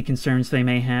safety concerns they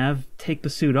may have, take the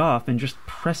suit off, and just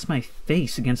press my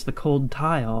face against the cold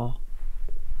tile.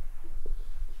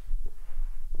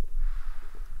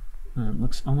 It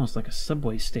looks almost like a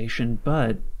subway station,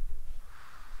 but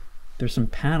there's some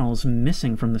panels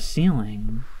missing from the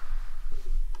ceiling.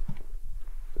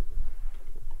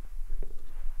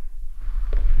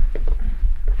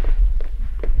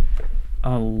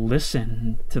 Oh,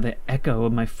 listen to the echo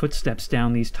of my footsteps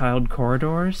down these tiled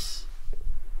corridors.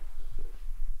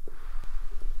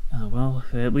 Well,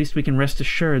 at least we can rest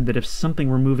assured that if something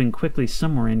were moving quickly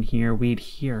somewhere in here, we'd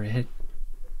hear it.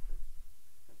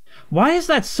 Why is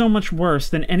that so much worse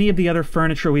than any of the other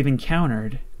furniture we've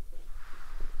encountered?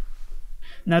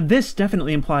 Now this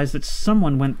definitely implies that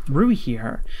someone went through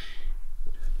here.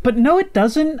 But no, it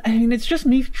doesn't. I mean, it's just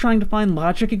me trying to find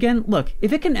logic again. Look,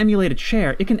 if it can emulate a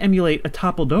chair, it can emulate a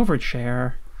toppled-over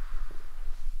chair.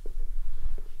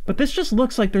 But this just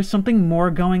looks like there's something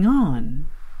more going on.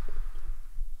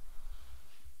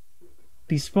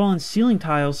 These fallen ceiling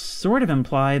tiles sort of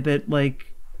imply that,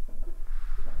 like,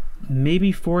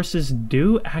 maybe forces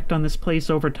do act on this place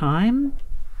over time?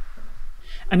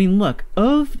 I mean, look,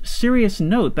 of serious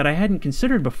note that I hadn't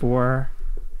considered before,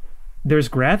 there's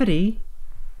gravity.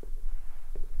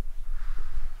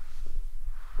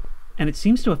 And it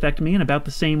seems to affect me in about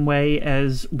the same way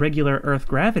as regular Earth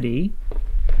gravity.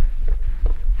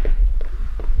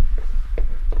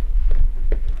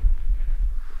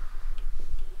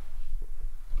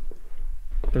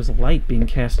 There's a light being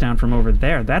cast down from over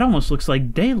there. That almost looks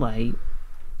like daylight.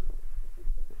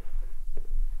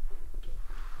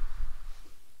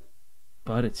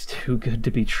 But it's too good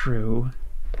to be true.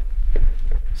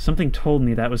 Something told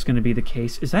me that was going to be the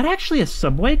case. Is that actually a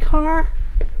subway car?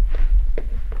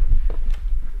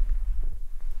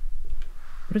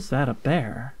 What is that up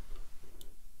there?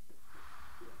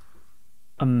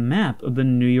 A map of the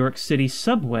New York City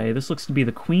subway. This looks to be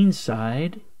the Queens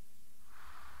side.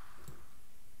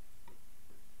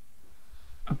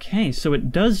 Okay, so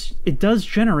it does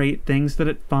generate things that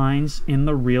it finds in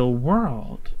the real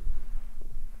world.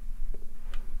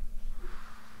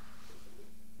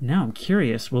 Now I'm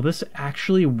curious, will this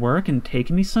actually work and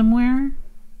take me somewhere?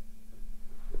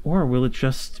 Or will it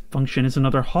just function as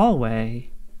another hallway?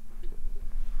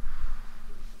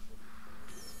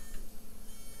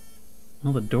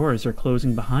 Well, the doors are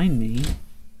closing behind me.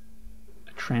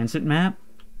 A transit map?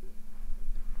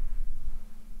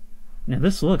 Now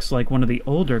this looks like one of the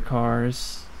older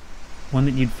cars. One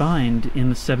that you'd find in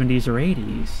the 70s or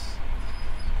 80s.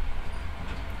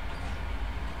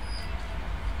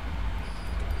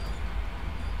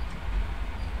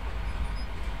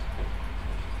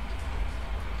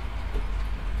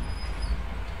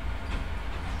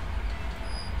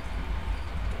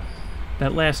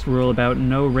 That last rule about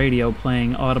no radio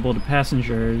playing audible to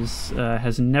passengers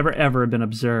has never ever been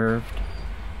observed.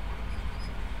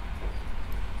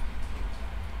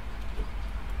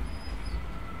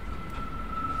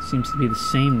 Seems to be the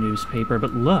same newspaper,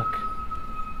 but look!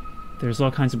 There's all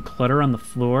kinds of clutter on the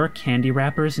floor, candy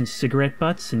wrappers and cigarette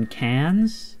butts and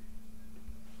cans.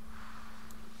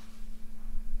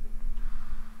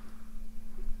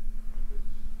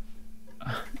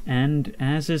 And,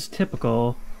 as is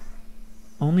typical,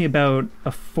 only about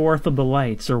a fourth of the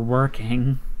lights are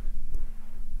working.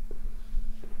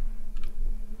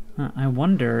 I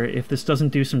wonder if this doesn't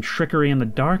do some trickery in the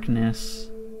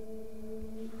darkness,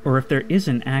 or if there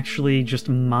isn't actually just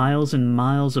miles and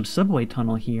miles of subway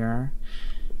tunnel here.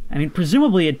 I mean,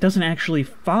 presumably it doesn't actually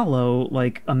follow,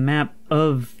 like, a map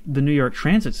of the New York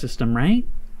transit system, right?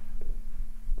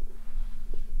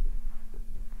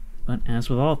 But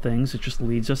as with all things, it just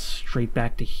leads us straight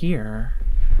back to here.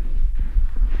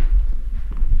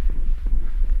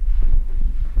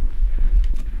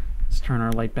 Turn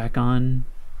our light back on.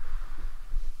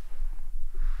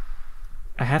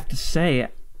 I have to say,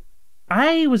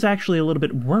 I was actually a little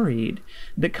bit worried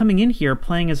that coming in here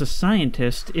playing as a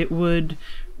scientist, it would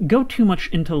go too much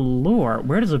into lore.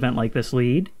 Where does an event like this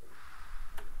lead?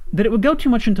 That it would go too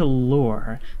much into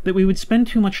lore, that we would spend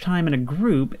too much time in a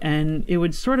group, and it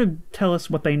would sort of tell us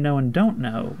what they know and don't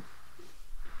know.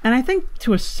 And I think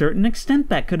to a certain extent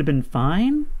that could have been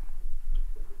fine.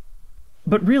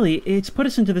 But really, it's put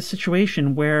us into this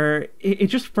situation where it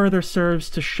just further serves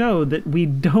to show that we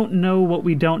don't know what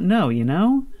we don't know, you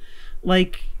know?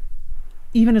 Like,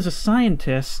 even as a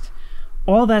scientist,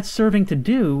 all that's serving to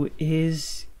do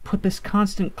is put this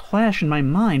constant clash in my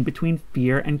mind between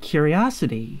fear and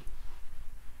curiosity.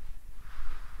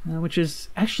 Which is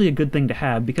actually a good thing to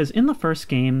have, because in the first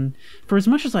game, for as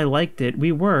much as I liked it,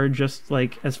 we were just,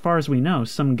 like, as far as we know,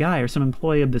 some guy or some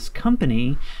employee of this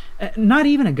company, not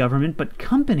even a government, but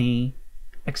company,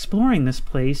 exploring this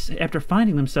place after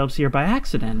finding themselves here by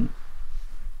accident.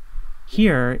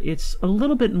 Here, it's a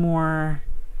little bit more...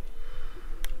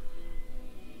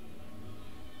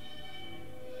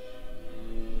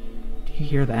 Do you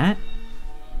hear that?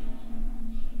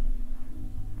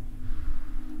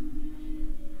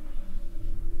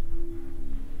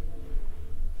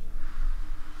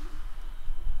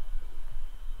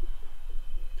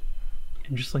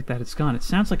 And just like that, it's gone. It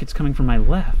sounds like it's coming from my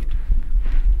left.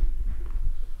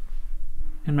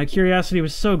 And my curiosity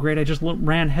was so great, I just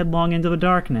ran headlong into the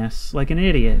darkness, like an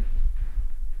idiot.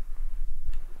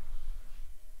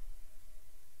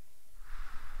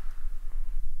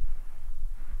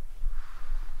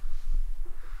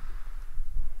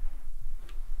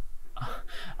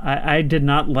 I did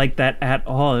not like that at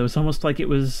all. It was almost like it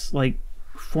was, like,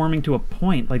 forming to a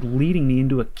point, like leading me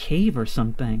into a cave or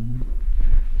something.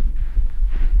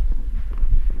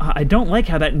 I don't like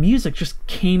how that music just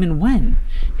came and went.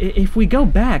 If we go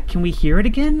back, can we hear it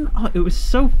again? Oh, it was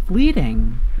so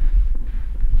fleeting.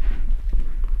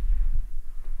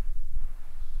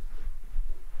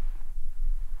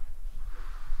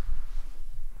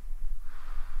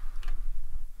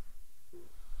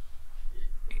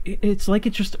 It's like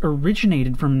it just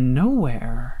originated from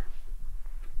nowhere.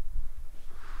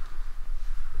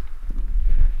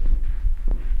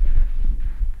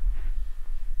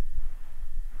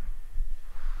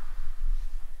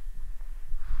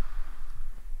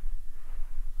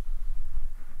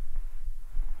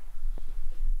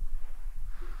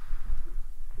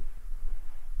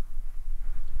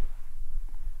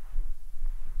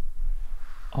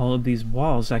 All of these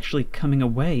walls actually coming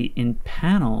away in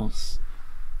panels.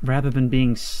 rather than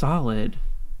being solid.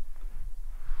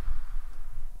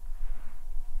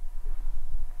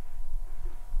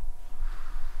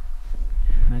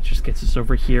 And that just gets us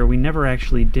over here. We never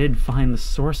actually did find the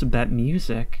source of that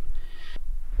music.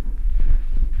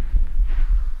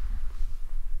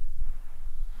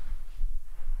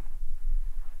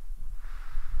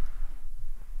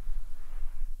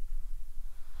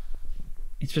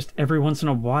 It's just every once in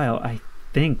a while I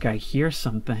think I hear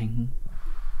something.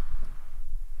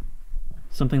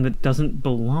 Something that doesn't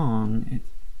belong.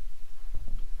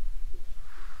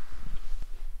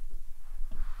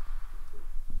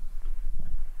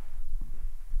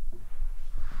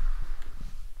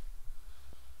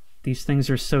 These things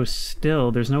are so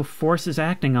still, there's no forces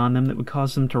acting on them that would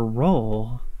cause them to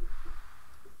roll.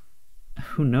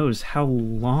 Who knows how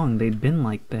long they've been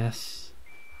like this?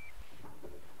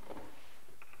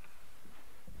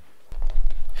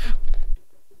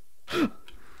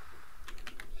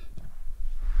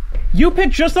 You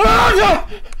picked just the...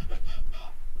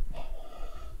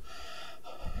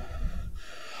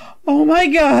 Oh my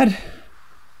god!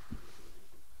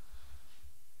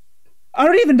 I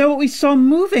don't even know what we saw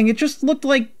moving. It just looked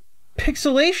like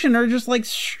pixelation or just like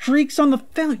streaks on the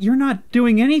film. You're not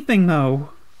doing anything though.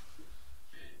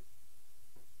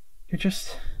 You're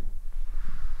just...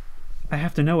 I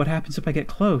have to know what happens if I get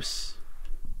close.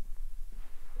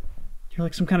 You're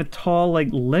like some kind of tall, like,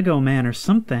 Lego man or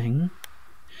something.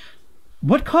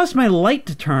 What caused my light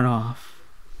to turn off?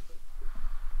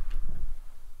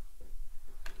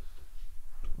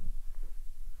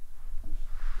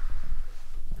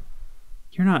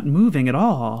 You're not moving at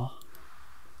all.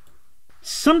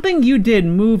 Something you did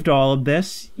moved all of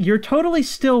this. You're totally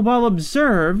still while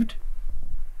observed.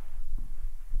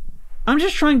 I'm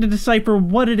just trying to decipher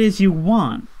what it is you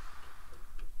want.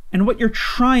 And what you're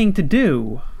trying to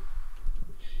do.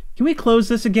 Can we close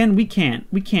this again? We can't.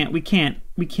 We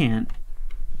can't.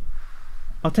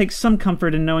 I'll take some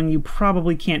comfort in knowing you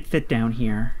probably can't fit down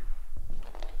here.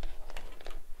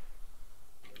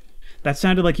 That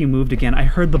sounded like you moved again. I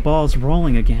heard the balls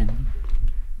rolling again.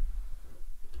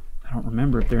 I don't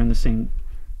remember if they're in the same...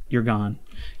 You're gone.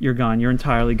 You're gone. You're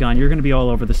entirely gone. You're going to be all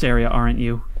over this area, aren't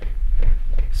you?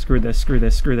 Screw this, screw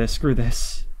this, screw this, screw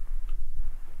this.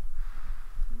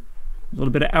 A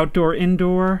little bit of outdoor,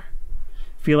 indoor.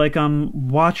 Feel like I'm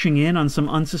watching in on some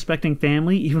unsuspecting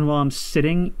family even while I'm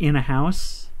sitting in a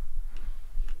house.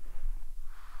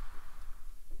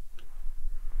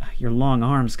 Your long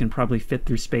arms can probably fit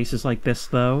through spaces like this,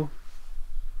 though.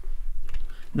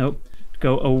 Nope.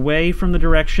 Go away from the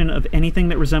direction of anything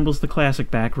that resembles the classic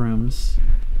Backrooms.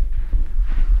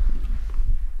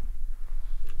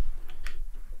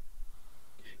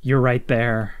 You're right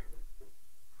there.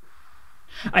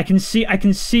 I can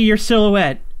see your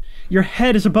silhouette. Your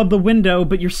head is above the window,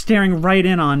 but you're staring right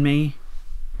in on me.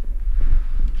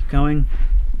 Keep going.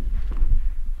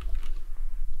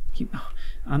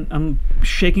 I'm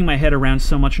shaking my head around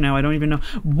so much now, I don't even know.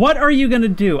 What are you gonna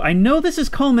do? I know this is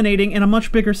culminating in a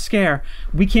much bigger scare.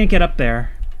 We can't get up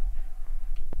there.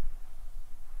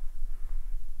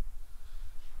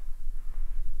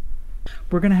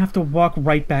 We're gonna have to walk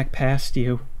right back past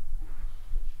you.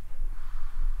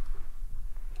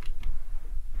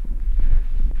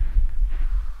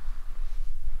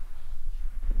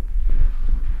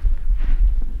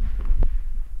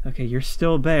 Okay, you're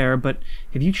still there, but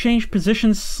have you changed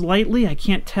positions slightly? I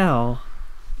can't tell.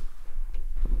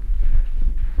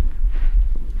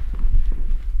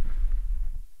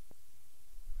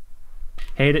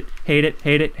 Hate it, hate it,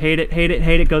 hate it, hate it, hate it,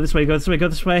 hate it. Go this way, go this way, go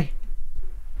this way.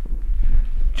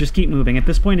 Just keep moving. At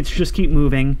this point, it's just keep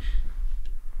moving.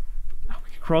 Oh,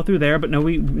 we can crawl through there, but no,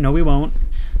 we won't.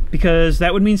 Because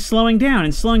that would mean slowing down,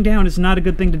 and slowing down is not a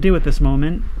good thing to do at this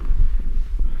moment.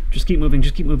 Just keep moving,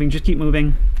 just keep moving, just keep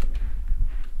moving.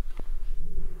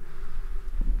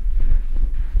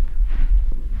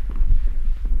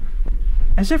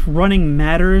 As if running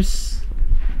matters.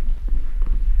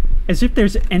 As if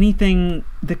there's anything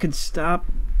that could stop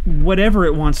whatever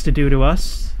it wants to do to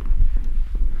us.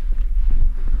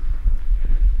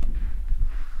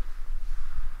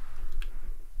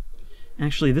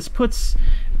 Actually, this puts...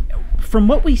 From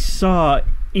what we saw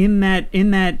in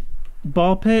that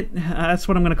ball pit, that's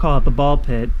what I'm going to call it, the ball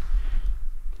pit,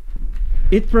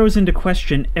 it throws into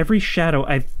question every shadow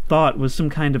I thought was some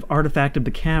kind of artifact of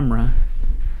the camera.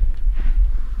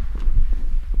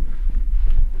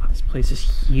 Oh, this place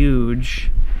is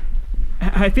huge.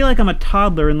 I feel like I'm a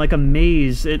toddler in like a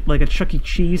maze at like a Chuck E.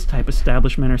 Cheese type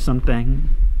establishment or something.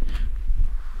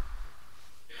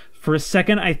 For a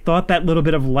second, I thought that little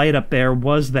bit of light up there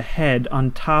was the head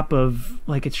on top of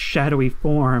like its shadowy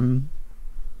form.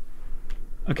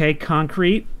 Okay,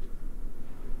 concrete.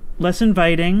 Less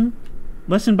inviting.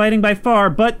 Less inviting by far,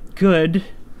 but good.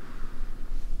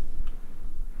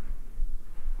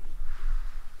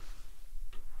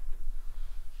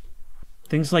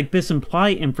 Things like this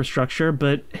imply infrastructure,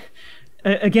 but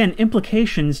again,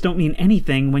 implications don't mean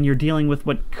anything when you're dealing with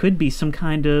what could be some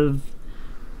kind of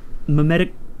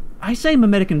mimetic... I say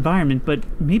mimetic environment, but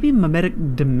maybe mimetic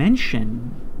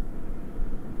dimension.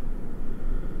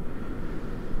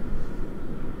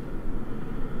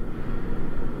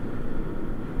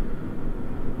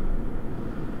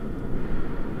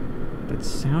 That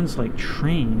sounds like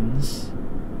trains.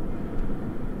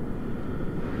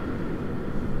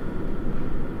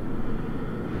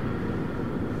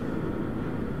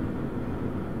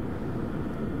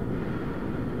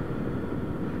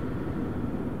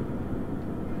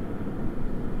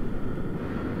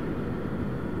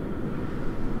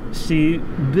 See,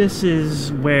 this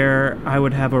is where I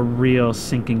would have a real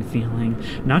sinking feeling.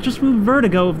 Not just from the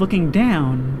vertigo of looking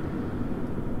down,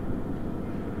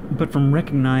 but from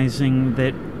recognizing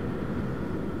that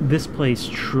this place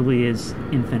truly is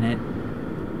infinite.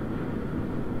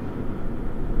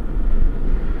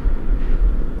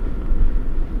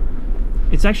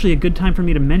 It's actually a good time for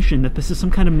me to mention that this is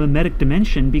some kind of mimetic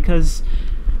dimension because,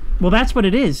 well, that's what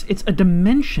it is. It's a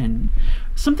dimension.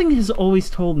 Something has always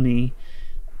told me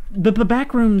that the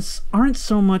Backrooms aren't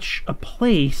so much a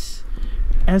place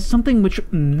as something which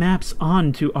maps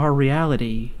onto our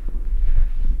reality.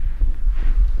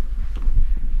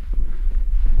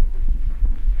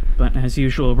 But as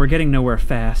usual, we're getting nowhere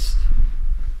fast.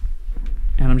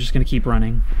 And I'm just gonna keep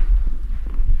running.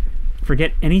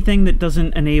 Forget anything that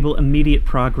doesn't enable immediate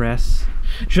progress.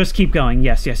 Just keep going.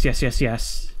 Yes, yes, yes, yes,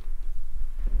 yes.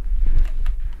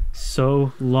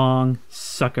 So long,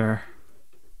 sucker.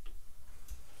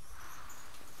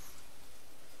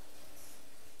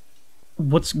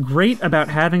 What's great about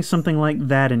having something like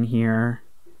that in here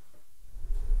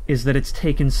is that it's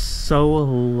taken so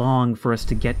long for us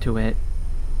to get to it.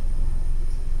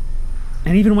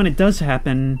 And even when it does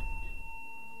happen,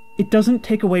 it doesn't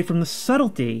take away from the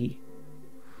subtlety.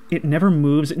 It never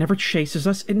moves, it never chases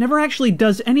us, it never actually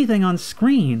does anything on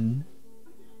screen.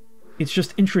 It's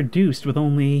just introduced with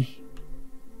only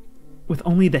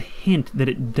the hint that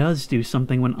it does do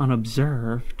something when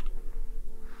unobserved.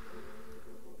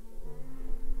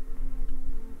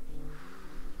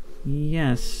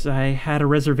 Yes, I had a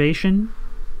reservation.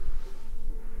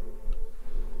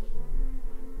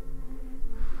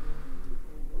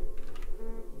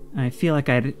 I feel like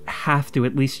I'd have to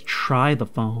at least try the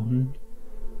phone.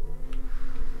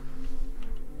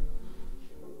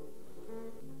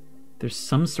 There's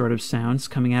some sort of sounds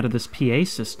coming out of this PA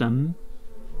system.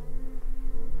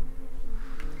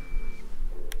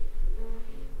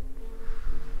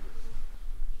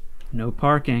 No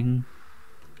parking.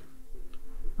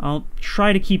 I'll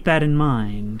try to keep that in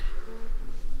mind.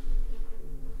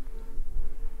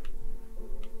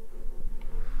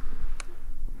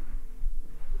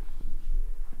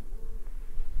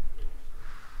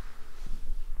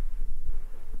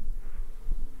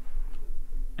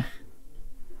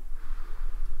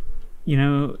 You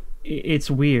know, it's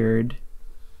weird.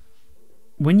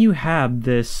 When you have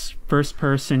this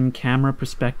first-person camera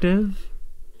perspective,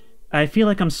 I feel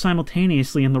like I'm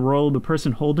simultaneously in the role of the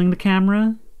person holding the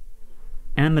camera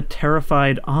and the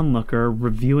terrified onlooker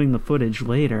reviewing the footage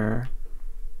later.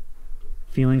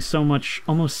 Feeling so much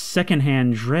almost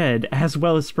secondhand dread as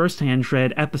well as firsthand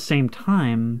dread at the same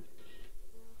time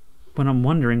when I'm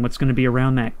wondering what's going to be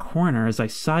around that corner as I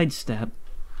sidestep.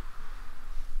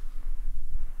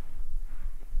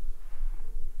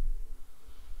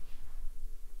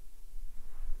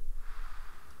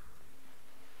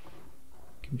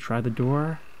 Can we try the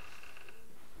door?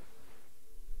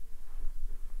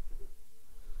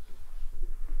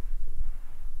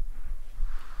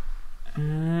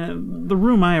 The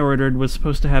room I ordered was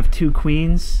supposed to have 2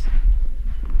 queens.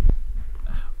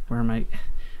 Where am I?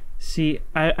 See,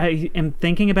 I am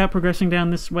thinking about progressing down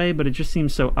this way, but it just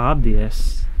seems so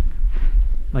obvious.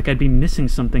 Like I'd be missing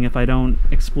something if I don't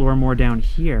explore more down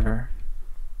here.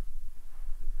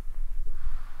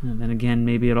 And then again,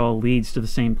 maybe it all leads to the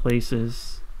same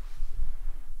places.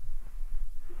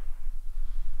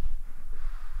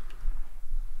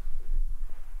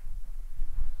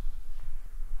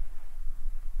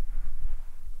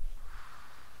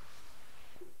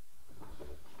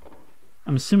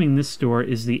 I'm assuming this door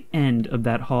is the end of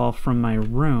that hall from my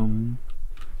room.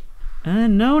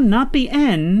 No, not the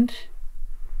end.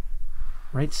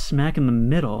 Right smack in the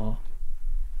middle.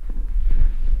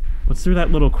 What's through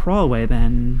that little crawlway,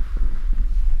 then?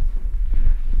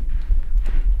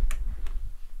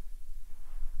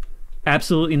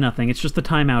 absolutely nothing. It's just the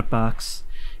timeout box.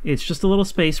 It's just a little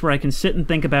space where I can sit and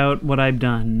think about what I've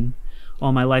done.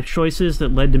 All my life choices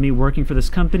that led to me working for this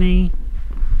company.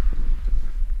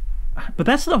 But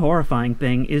that's the horrifying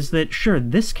thing, is that, sure,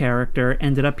 this character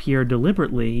ended up here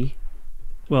deliberately.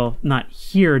 Well, not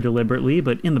here deliberately,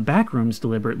 but in the Backrooms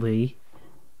deliberately.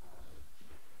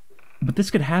 But this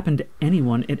could happen to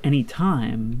anyone at any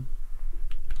time.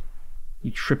 You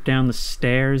trip down the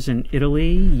stairs in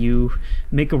Italy, you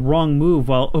make a wrong move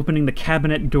while opening the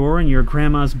cabinet door in your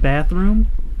grandma's bathroom,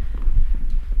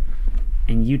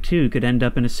 and you too could end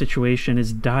up in a situation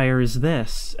as dire as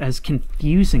this, as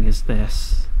confusing as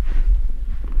this.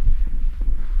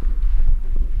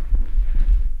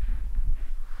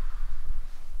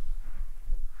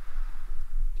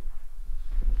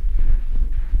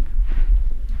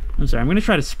 I'm sorry, I'm going to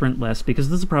try to sprint less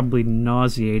because this is probably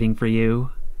nauseating for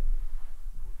you.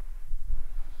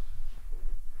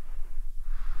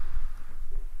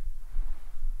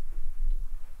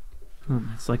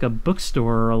 It's like a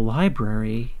bookstore or a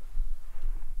library.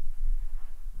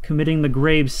 Committing the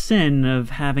grave sin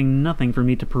of having nothing for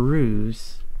me to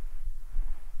peruse.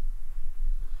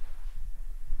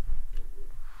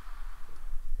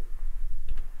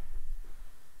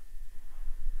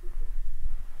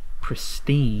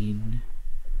 Pristine.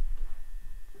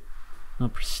 Well,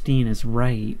 pristine is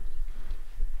right.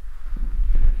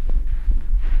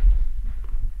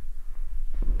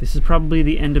 This is probably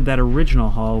the end of that original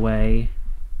hallway.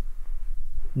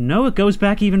 No, it goes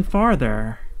back even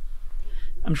farther.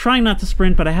 I'm trying not to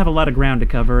sprint, but I have a lot of ground to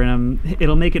cover, and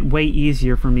it'll make it way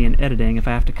easier for me in editing if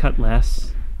I have to cut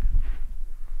less.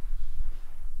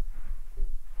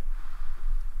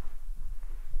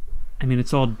 I mean,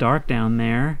 it's all dark down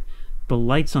there. The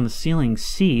lights on the ceiling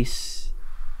cease.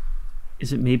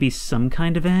 Is it maybe some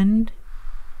kind of end?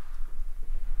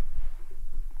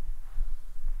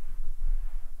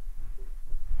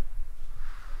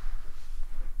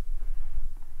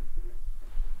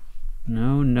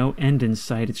 No end in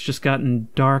sight. It's just gotten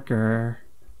darker.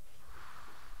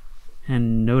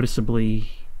 And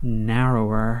noticeably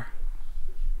narrower.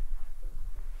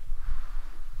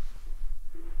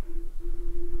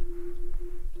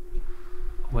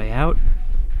 Way out.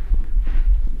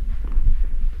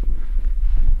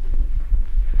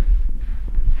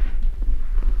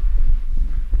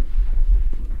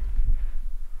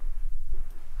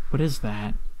 What is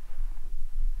that?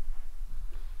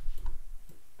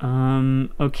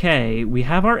 Okay, we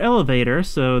have our elevator,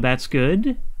 so that's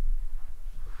good.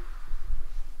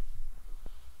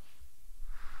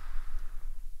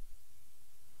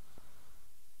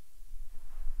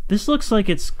 This looks like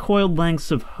it's coiled lengths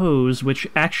of hose, which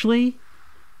actually,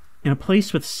 in a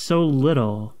place with so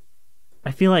little,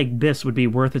 I feel like this would be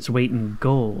worth its weight in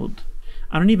gold.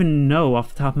 I don't even know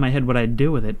off the top of my head what I'd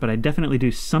do with it, but I'd definitely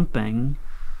do something.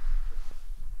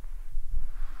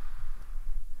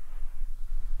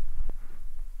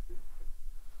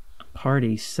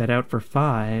 Party set out for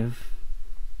 5,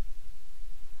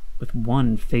 with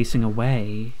 1 facing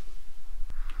away.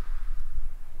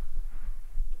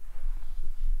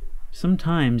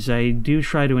 Sometimes I do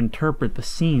try to interpret the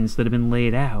scenes that have been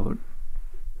laid out,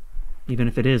 even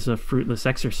if it is a fruitless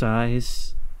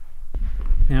exercise.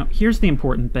 Now, here's the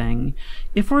important thing.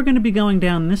 If we're going to be going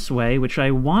down this way, which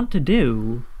I want to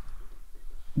do,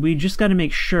 we just got to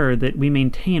make sure that we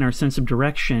maintain our sense of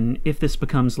direction if this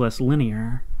becomes less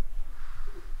linear.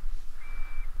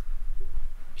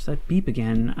 There's that beep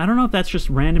again. I don't know if that's just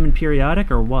random and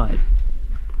periodic or what.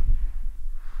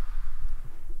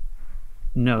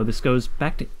 No, this goes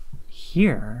back to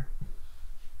here.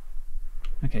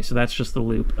 Okay, so that's just the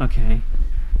loop. Okay.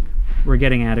 We're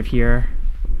getting out of here.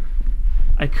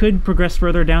 I could progress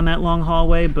further down that long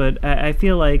hallway, but I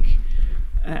feel like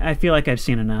I've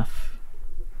seen enough.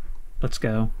 Let's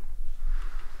go.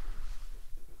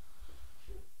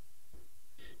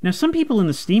 Now, some people in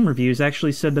the Steam reviews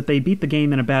actually said that they beat the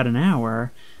game in about an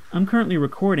hour. I'm currently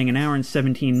recording an hour and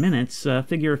 17 minutes.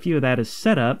 Figure a few of that is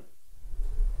setup.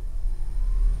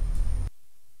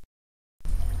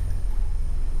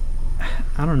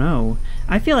 I don't know.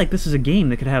 I feel like this is a game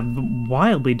that could have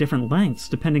wildly different lengths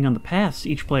depending on the paths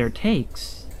each player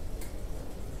takes.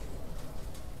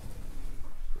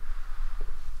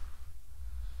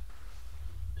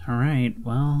 Alright,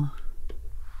 well,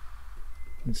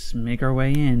 let's make our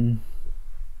way in.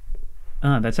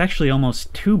 That's actually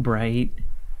almost too bright.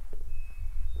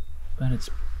 But it's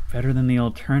better than the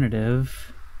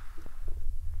alternative.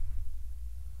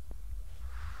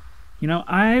 You know,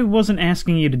 I wasn't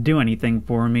asking you to do anything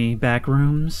for me,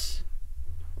 Backrooms.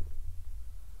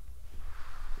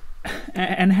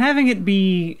 And having it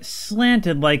be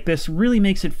slanted like this really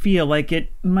makes it feel like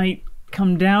it might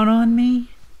come down on me.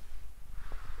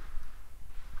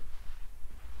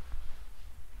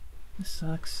 This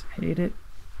sucks. Hate it.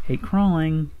 Hate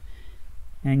crawling.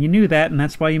 And you knew that, and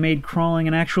that's why you made crawling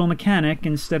an actual mechanic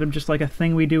instead of just like a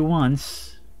thing we do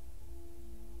once.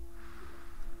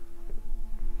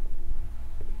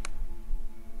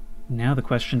 Now the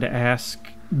question to ask,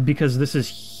 because this is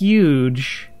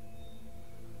huge,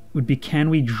 would be, can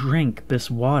we drink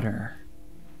this water?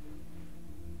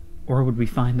 Or would we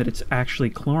find that it's actually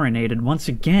chlorinated? Once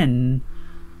again,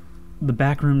 the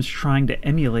Backrooms trying to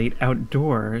emulate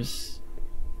outdoors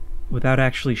without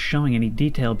actually showing any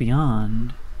detail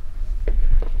beyond.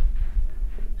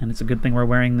 And it's a good thing we're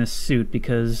wearing this suit,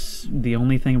 because the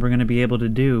only thing we're going to be able to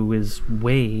do is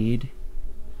wade.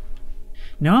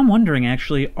 Now I'm wondering,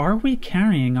 actually, are we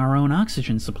carrying our own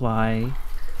oxygen supply?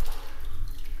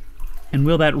 And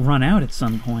will that run out at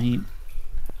some point?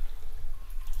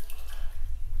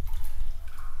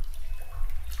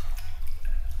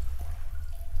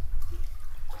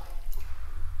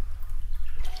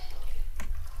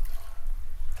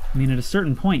 I mean, at a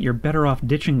certain point, you're better off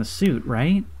ditching the suit,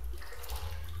 right?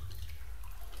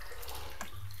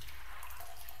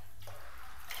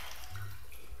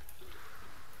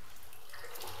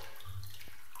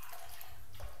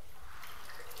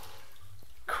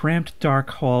 Cramped, dark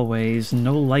hallways,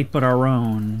 no light but our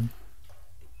own.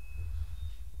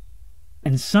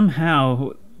 And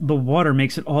somehow, the water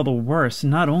makes it all the worse,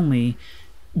 not only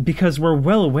because we're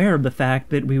well aware of the fact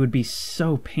that we would be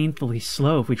so painfully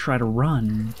slow if we try to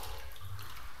run.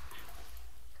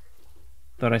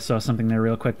 Thought I saw something there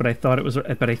real quick, but I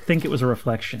think it was a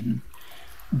reflection.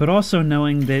 But also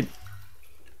knowing that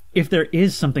if there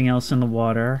is something else in the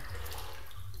water,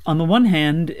 on the one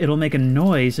hand, it'll make a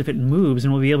noise if it moves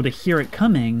and we'll be able to hear it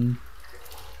coming.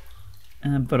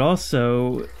 But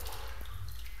also,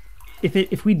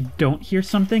 if we don't hear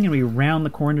something and we round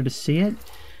the corner to see it,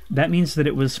 that means that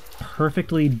it was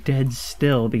perfectly dead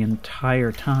still the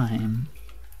entire time.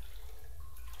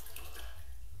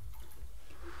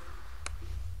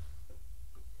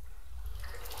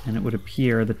 And it would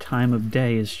appear the time of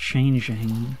day is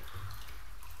changing.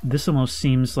 This almost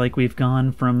seems like we've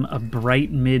gone from a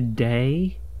bright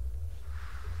midday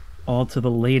all to the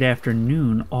late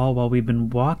afternoon, all while we've been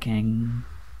walking.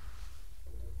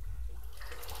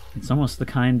 It's almost the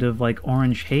kind of like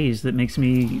orange haze that makes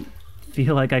me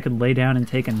feel like I could lay down and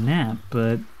take a nap,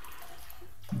 but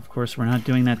of course we're not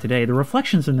doing that today. The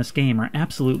reflections in this game are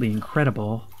absolutely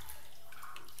incredible.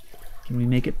 Can we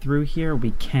make it through here?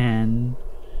 We can.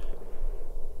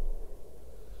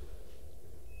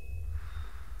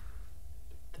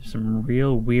 There's some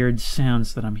real weird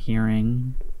sounds that I'm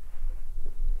hearing.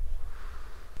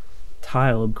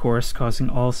 Tile, of course, causing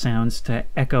all sounds to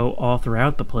echo all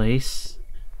throughout the place.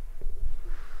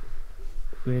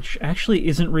 Which actually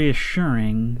isn't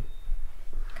reassuring.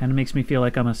 Kind of makes me feel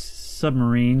like I'm a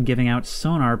submarine giving out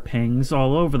sonar pings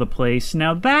all over the place.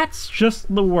 Now that's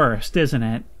just the worst, isn't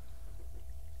it?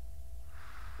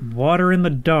 Water in the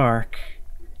dark.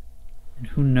 And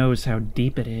who knows how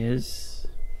deep it is.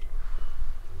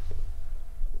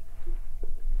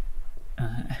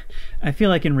 I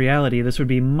feel like in reality this would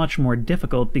be much more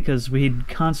difficult because we'd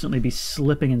constantly be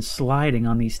slipping and sliding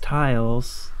on these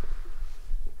tiles.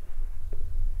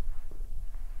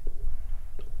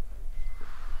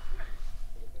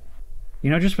 You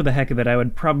know, just for the heck of it, I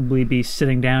would probably be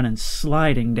sitting down and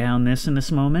sliding down this in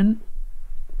this moment.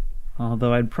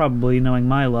 Although I'd probably, knowing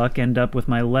my luck, end up with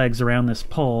my legs around this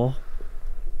pole.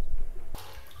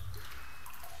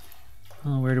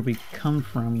 Oh, where did we come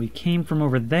from? We came from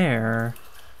over there,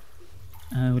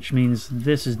 which means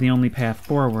this is the only path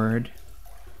forward.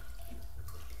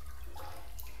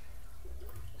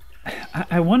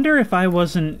 I wonder if I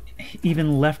wasn't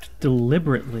even left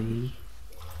deliberately.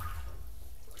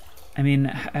 I mean,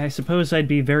 I suppose I'd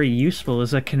be very useful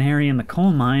as a canary in the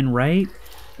coal mine, right?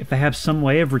 If I have some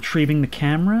way of retrieving the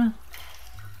camera?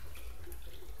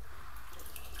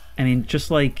 I mean,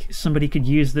 just like somebody could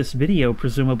use this video,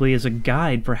 presumably, as a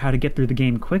guide for how to get through the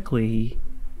game quickly.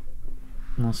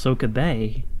 Well, so could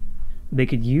they. They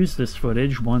could use this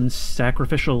footage, one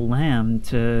sacrificial lamb,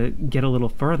 to get a little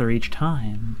further each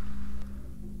time.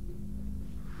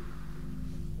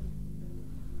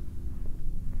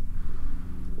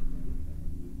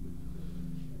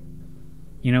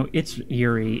 You know, it's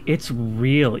eerie. It's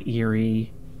real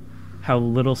eerie how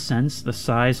little sense the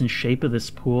size and shape of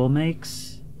this pool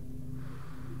makes.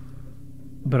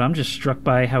 But I'm just struck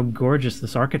by how gorgeous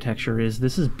this architecture is.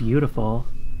 This is beautiful.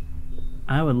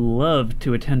 I would love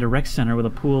to attend a rec center with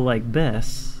a pool like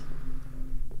this.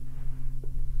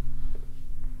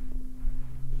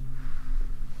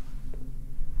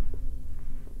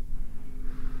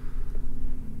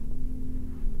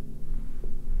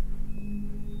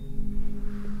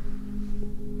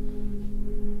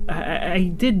 I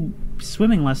did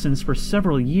swimming lessons for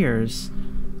several years.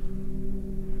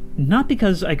 Not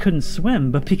because I couldn't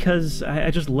swim, but because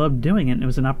I just loved doing it and it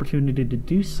was an opportunity to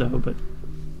do so, but...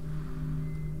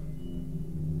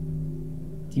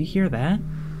 Do you hear that?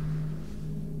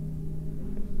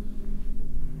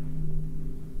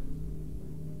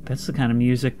 That's the kind of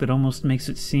music that almost makes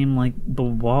it seem like the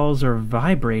walls are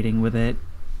vibrating with it.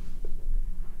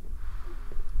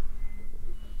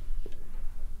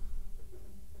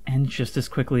 And just as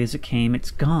quickly as it came,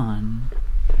 it's gone.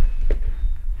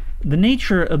 The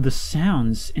nature of the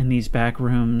sounds in these back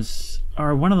rooms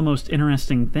are one of the most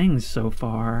interesting things so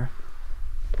far.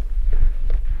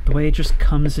 The way it just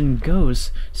comes and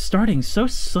goes, starting so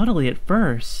subtly at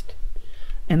first,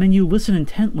 and then you listen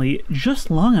intently just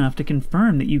long enough to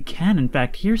confirm that you can in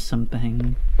fact hear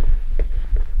something.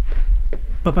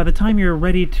 But by the time you're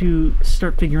ready to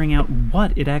start figuring out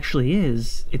what it actually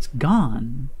is, it's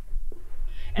gone.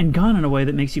 And gone in a way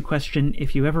that makes you question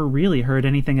if you ever really heard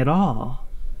anything at all.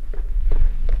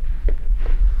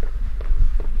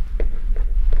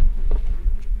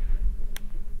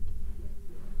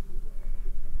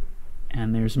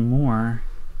 And there's more.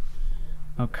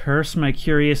 Oh, curse my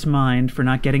curious mind for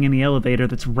not getting in the elevator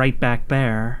that's right back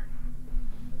there.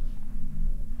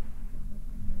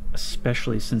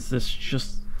 Especially since this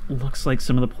just looks like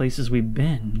some of the places we've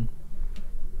been.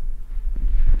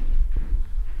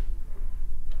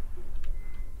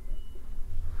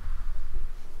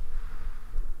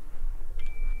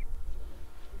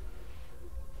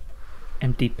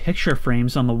 Empty picture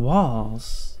frames on the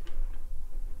walls.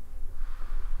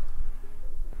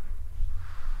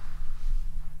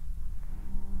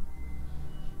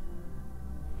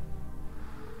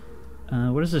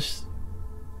 What is this?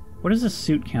 What does this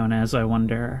suit count as, I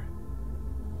wonder?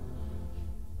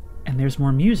 And there's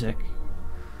more music.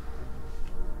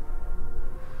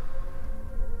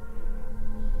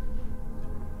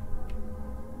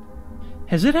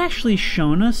 Has it actually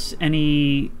shown us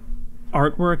any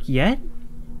artwork yet?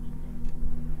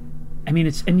 I mean,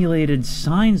 it's emulated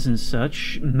signs and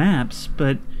such, maps,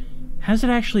 but has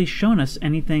it actually shown us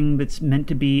anything that's meant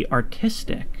to be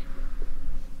artistic?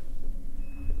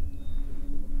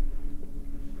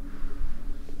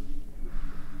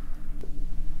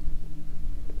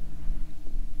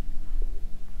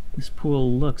 This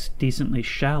pool looks decently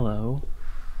shallow.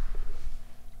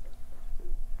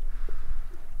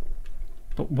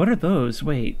 But what are those?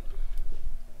 Wait.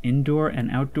 Indoor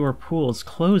and outdoor pools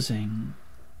closing.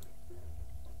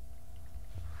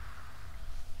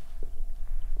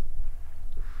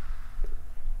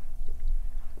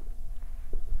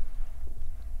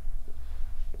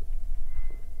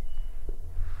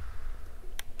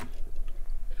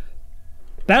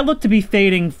 That looked to be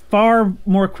fading far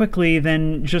more quickly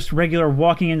than just regular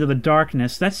walking into the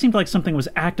darkness. That seemed like something was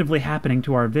actively happening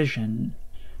to our vision.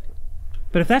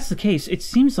 But if that's the case, it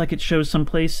seems like it shows some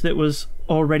place that was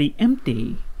already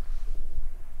empty.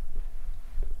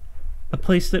 A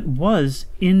place that was,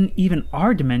 in even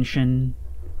our dimension,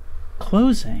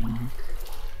 closing.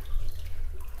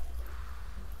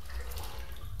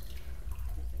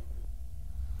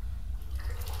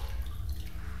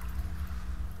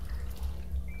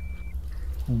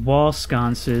 Wall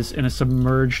sconces in a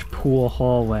submerged pool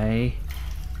hallway.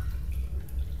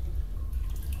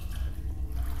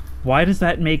 Why does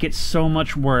that make it so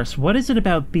much worse? What is it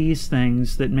about these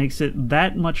things that makes it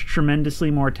that much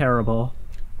tremendously more terrible?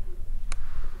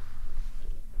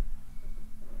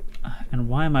 And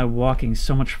why am I walking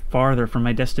so much farther from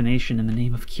my destination in the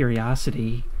name of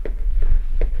curiosity?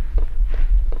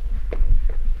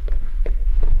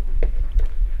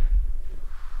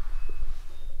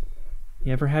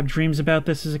 You ever have dreams about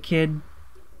this as a kid?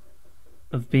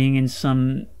 Of being in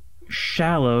some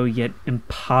shallow yet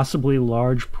impossibly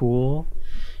large pool,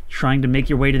 trying to make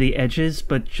your way to the edges,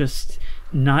 but just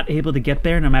not able to get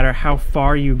there no matter how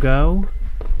far you go,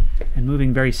 and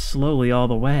moving very slowly all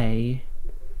the way.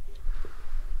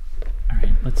 All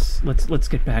right, let's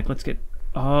get back. Let's get.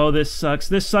 Oh, this sucks.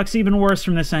 This sucks even worse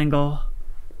from this angle.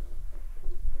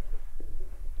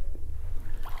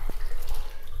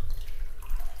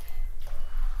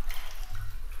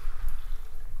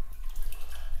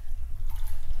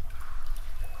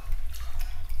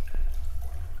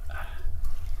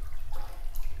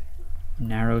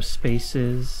 Narrow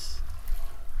spaces.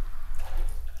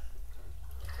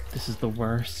 This is the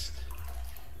worst.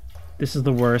 This is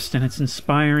the worst, and it's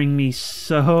inspiring me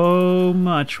so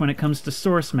much when it comes to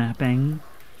source mapping.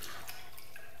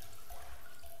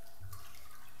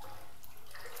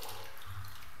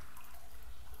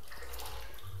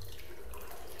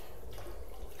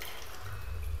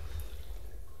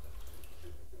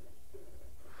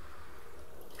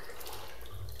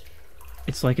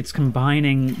 It's like it's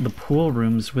combining the pool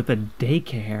rooms with a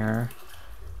daycare.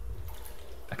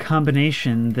 A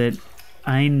combination that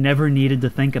I never needed to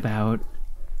think about.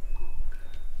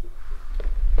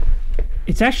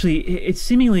 It's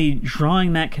seemingly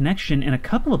drawing that connection in a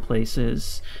couple of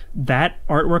places. That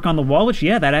artwork on the wall, which,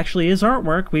 yeah, that actually is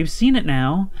artwork. We've seen it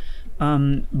now.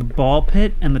 The ball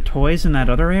pit and the toys in that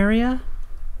other area.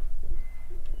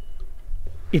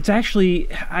 It's actually,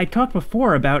 I talked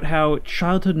before about how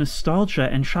childhood nostalgia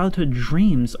and childhood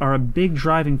dreams are a big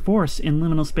driving force in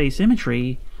liminal space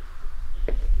imagery.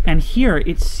 And here,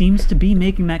 it seems to be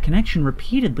making that connection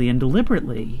repeatedly and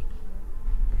deliberately.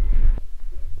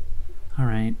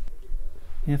 Alright.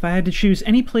 If I had to choose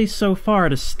any place so far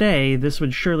to stay, this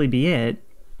would surely be it.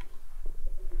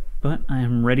 But I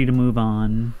am ready to move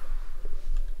on.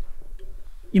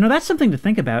 You know, that's something to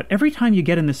think about. Every time you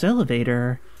get in this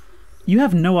elevator, you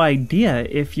have no idea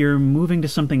if you're moving to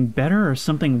something better or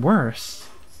something worse.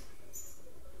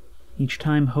 Each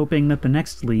time hoping that the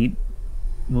next leap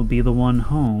will be the one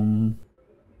home.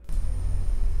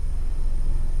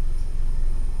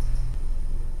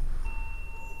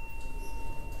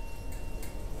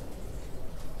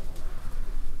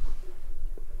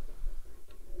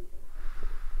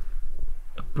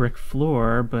 A brick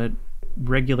floor, but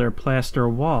regular plaster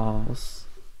walls.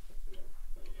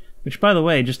 Which, by the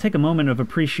way, just take a moment of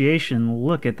appreciation,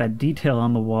 look at that detail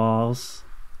on the walls.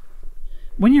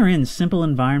 When you're in simple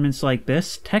environments like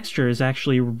this, texture is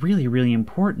actually really, really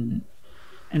important.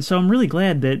 And so I'm really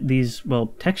glad that these, well,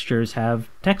 textures have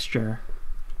texture.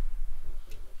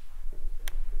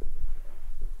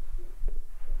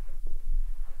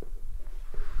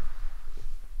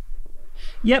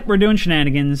 Yep, we're doing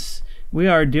shenanigans. We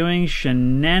are doing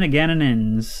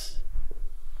shenaniganins.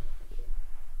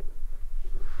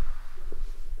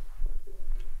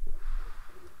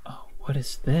 Oh, what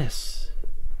is this?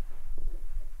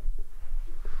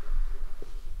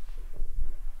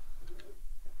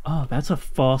 Oh, that's a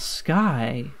false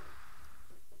sky.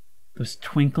 Those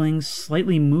twinkling,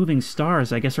 slightly moving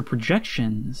stars, I guess, are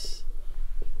projections.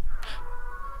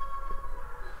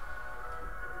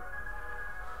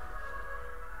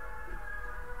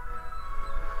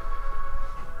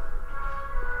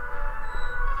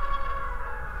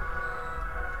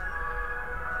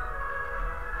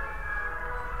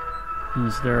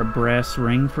 Is there a brass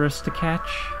ring for us to catch?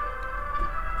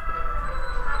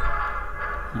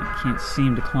 I can't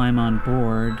seem to climb on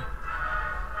board.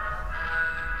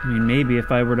 I mean, maybe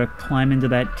if I were to climb into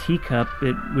that teacup,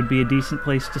 it would be a decent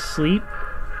place to sleep.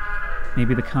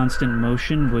 Maybe the constant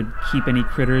motion would keep any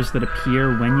critters that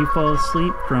appear when you fall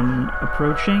asleep from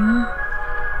approaching.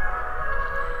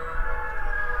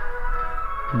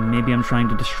 Maybe I'm trying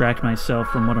to distract myself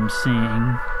from what I'm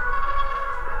seeing.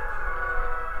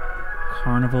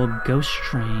 Carnival Ghost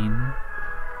Train.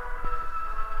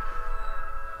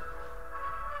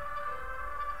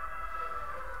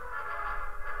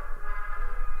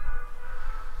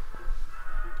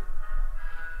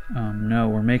 Oh no,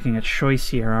 we're making a choice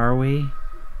here, are we?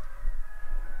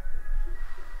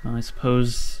 Well, I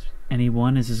suppose any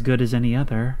one is as good as any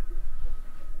other.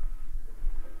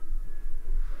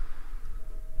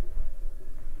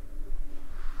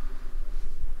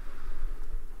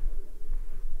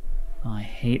 Oh, I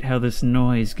hate how this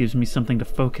noise gives me something to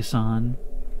focus on.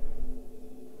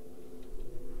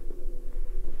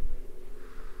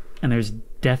 And there's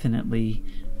definitely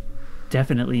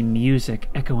music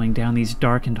echoing down these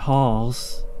darkened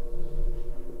halls.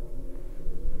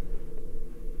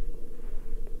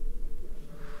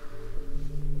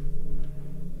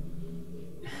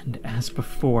 And as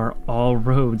before, all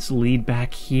roads lead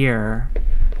back here.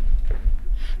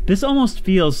 This almost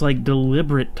feels like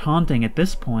deliberate taunting at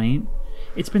this point.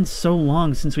 It's been so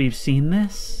long since we've seen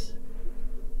this.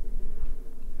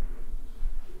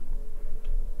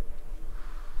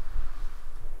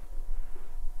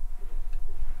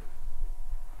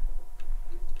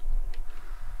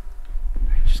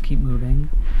 Alright, just keep moving.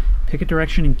 Pick a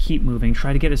direction and keep moving.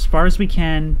 Try to get as far as we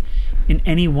can in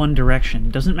any one direction.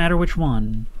 Doesn't matter which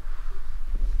one.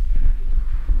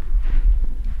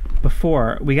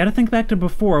 Before. We gotta think back to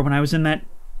before when I was in that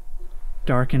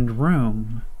darkened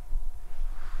room.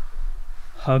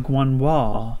 Hug one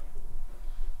wall.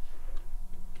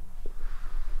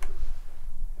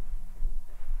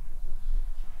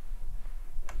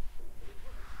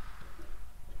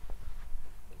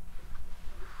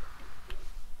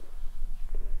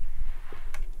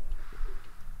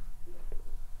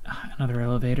 Another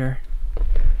elevator.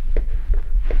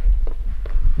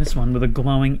 This one with a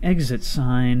glowing exit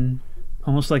sign.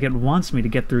 Almost like it wants me to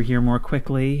get through here more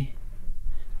quickly.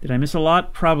 Did I miss a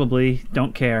lot? Probably.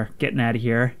 Don't care. Getting out of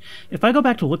here. If I go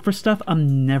back to look for stuff,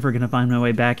 I'm never gonna find my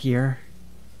way back here.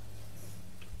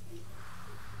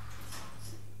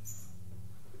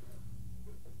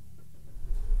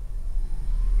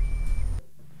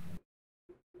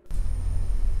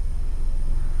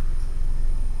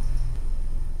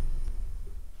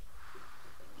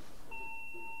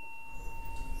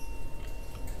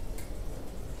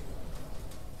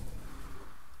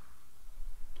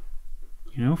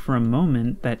 You know, for a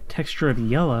moment, that texture of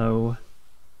yellow,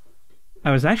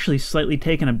 I was actually slightly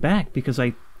taken aback because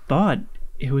I thought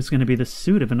it was going to be the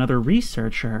suit of another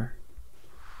researcher.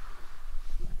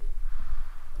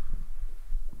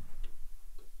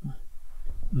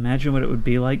 Imagine what it would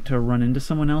be like to run into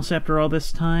someone else after all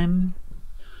this time.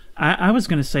 I was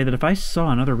going to say that if I saw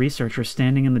another researcher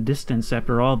standing in the distance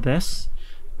after all this,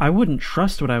 I wouldn't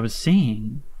trust what I was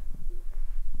seeing.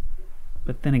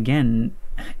 But then again,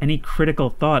 any critical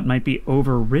thought might be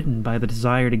overridden by the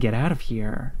desire to get out of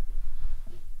here.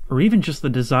 Or even just the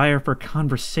desire for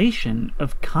conversation,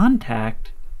 of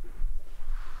contact.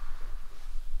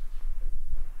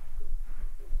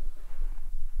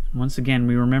 Once again,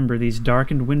 we remember these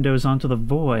darkened windows onto the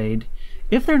void,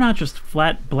 if they're not just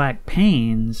flat black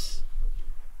panes,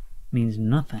 means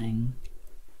nothing.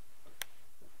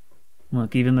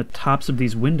 Look, even the tops of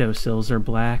these windowsills are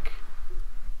black.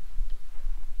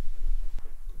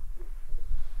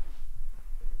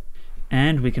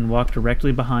 And we can walk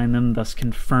directly behind them, thus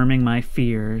confirming my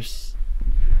fears.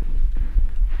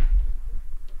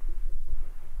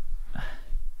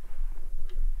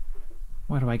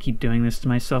 Why do I keep doing this to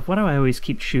myself? Why do I always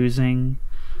keep choosing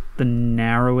the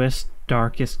narrowest,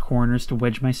 darkest corners to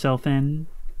wedge myself in?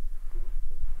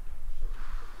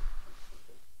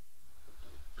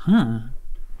 Huh.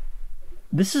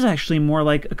 This is actually more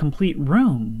like a complete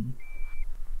room.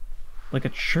 Like a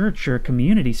church or a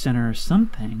community center or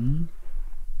something.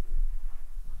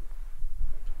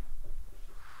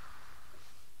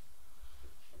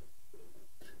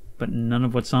 But none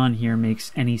of what's on here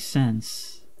makes any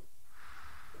sense.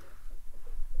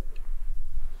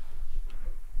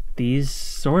 These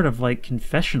sort of like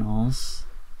confessionals.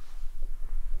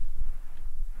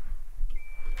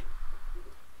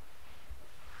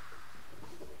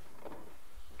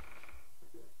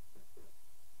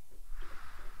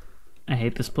 I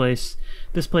hate this place.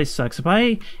 This place sucks.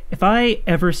 If I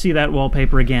ever see that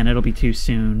wallpaper again, it'll be too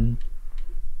soon.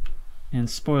 And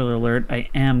spoiler alert, I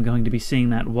am going to be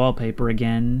seeing that wallpaper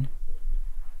again.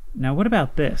 Now what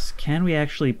about this? Can we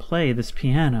actually play this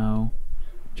piano?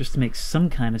 Just to make some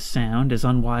kind of sound, as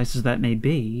unwise as that may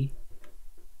be.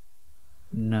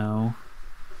 No.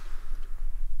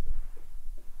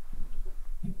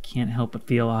 I can't help but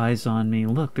feel eyes on me.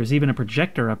 Look, there's even a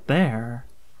projector up there.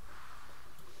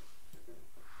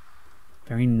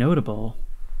 Very notable.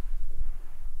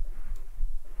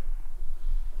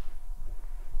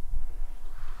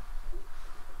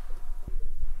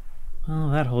 Well,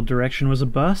 that whole direction was a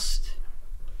bust.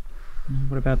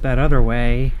 What about that other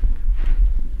way?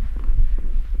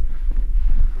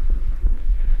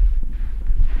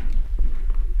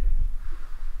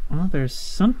 Well, there's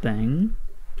something.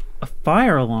 A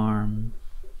fire alarm.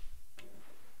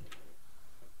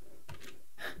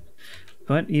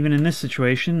 But even in this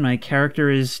situation, my character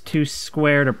is too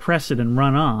square to press it and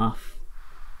run off.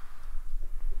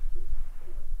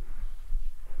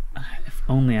 If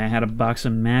only I had a box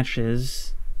of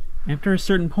matches. After a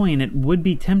certain point, it would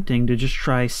be tempting to just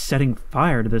try setting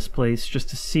fire to this place just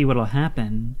to see what'll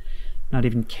happen, not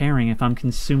even caring if I'm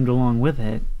consumed along with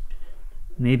it.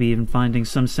 Maybe even finding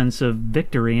some sense of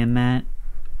victory in that.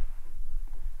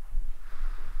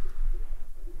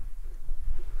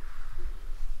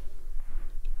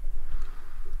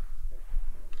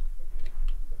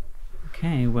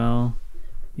 Okay, well,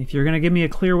 if you're gonna give me a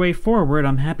clear way forward,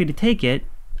 I'm happy to take it.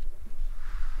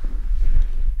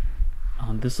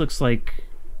 Oh, this looks like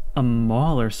a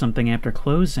mall or something after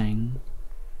closing.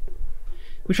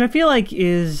 Which I feel like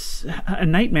is a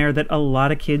nightmare that a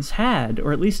lot of kids had,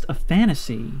 or at least a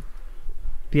fantasy.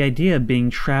 The idea of being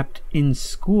trapped in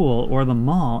school or the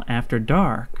mall after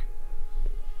dark.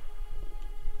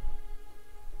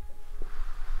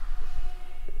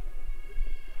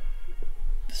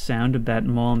 The sound of that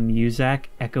mall music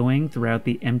echoing throughout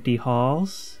the empty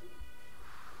halls.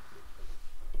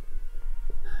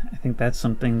 I think that's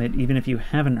something that even if you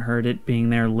haven't heard it being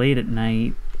there late at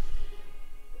night,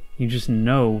 you just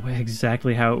know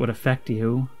exactly how it would affect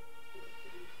you.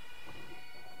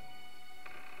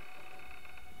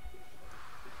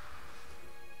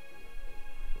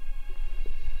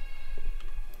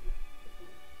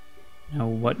 Now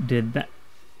what did that...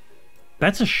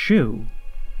 That's a shoe.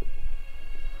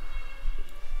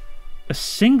 a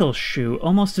single chute,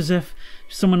 almost as if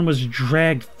someone was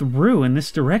dragged through in this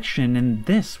direction and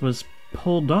this was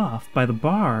pulled off by the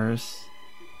bars.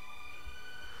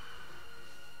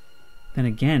 Then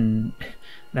again,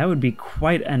 that would be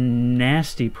quite a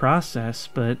nasty process,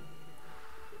 but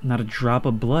not a drop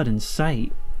of blood in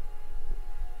sight.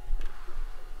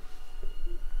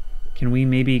 Can we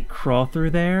maybe crawl through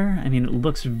there? I mean, it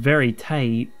looks very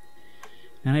tight,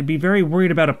 and I'd be very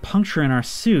worried about a puncture in our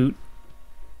suit.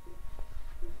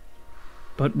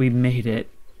 But we made it.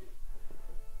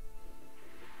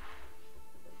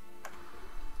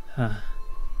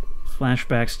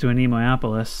 Flashbacks to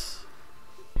Anemopolis.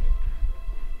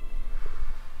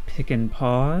 Pick and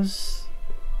pause.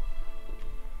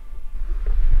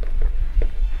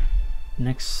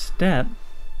 Next step.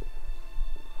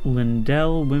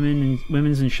 Lindell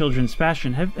Women's and Children's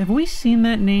Fashion. Have we seen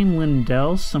that name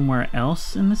Lindell somewhere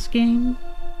else in this game?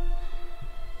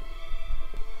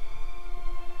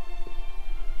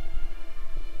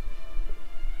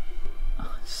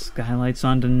 Skylights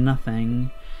onto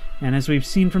nothing. And as we've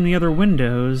seen from the other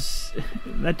windows,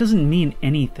 that doesn't mean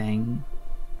anything.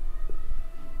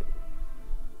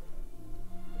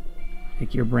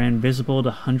 Make your brand visible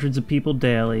to hundreds of people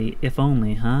daily, if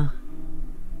only, huh?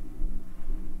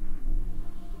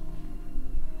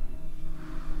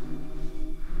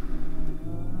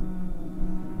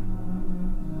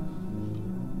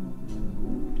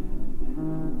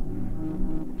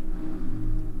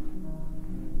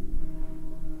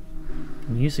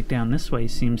 The music down this way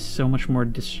seems so much more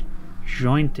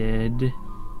disjointed.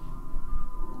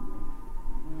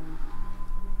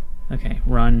 Okay,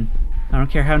 run. I don't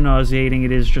care how nauseating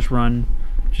it is, just run.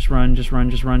 Just run, just run,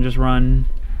 just run, just run.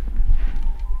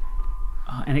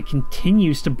 And it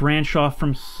continues to branch off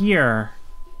from here.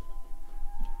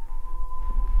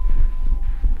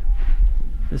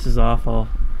 This is awful.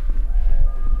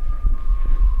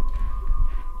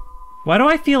 Why do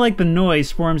I feel like the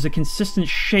noise forms a consistent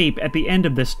shape at the end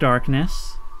of this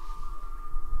darkness?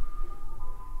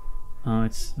 Oh,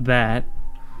 it's that.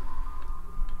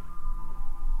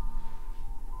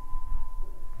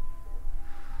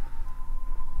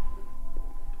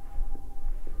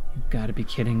 You've got to be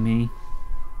kidding me.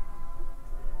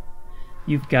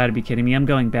 You've got to be kidding me. I'm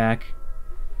going back.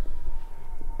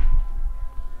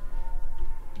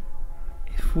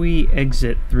 If we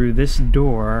exit through this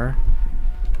door,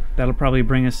 that'll probably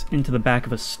bring us into the back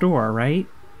of a store, right?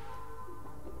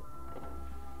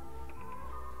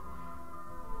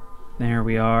 There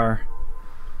we are.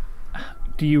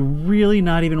 Do you really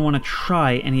not even want to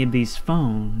try any of these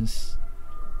phones?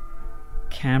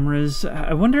 Cameras.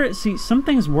 I wonder, see, some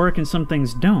things work and some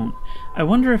things don't. I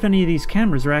wonder if any of these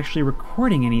cameras are actually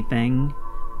recording anything.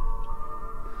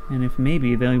 And if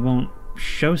maybe they won't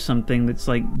show something that's,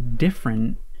 like,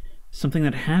 different. Something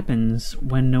that happens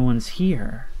when no one's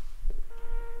here.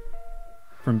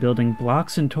 From building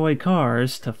blocks and toy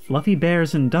cars to fluffy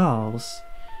bears and dolls,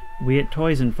 we at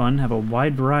Toys and Fun have a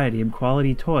wide variety of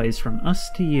quality toys from us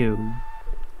to you.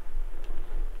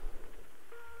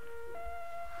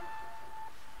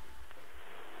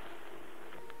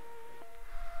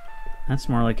 That's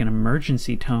more like an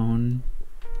emergency tone.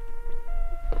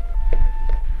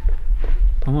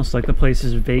 Almost like the place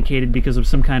is vacated because of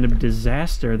some kind of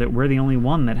disaster that we're the only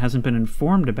one that hasn't been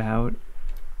informed about.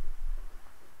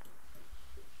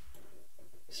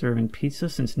 Serving pizza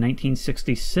since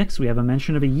 1966. We have a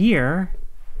mention of a year.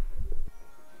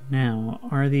 Now,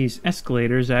 are these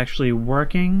escalators actually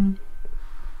working?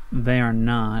 They are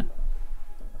not.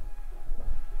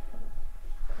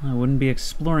 I wouldn't be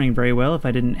exploring very well if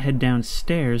I didn't head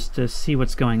downstairs to see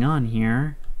what's going on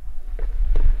here.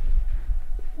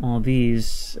 All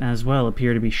these, as well,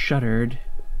 appear to be shuttered.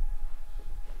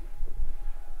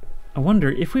 I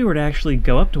wonder, if we were to actually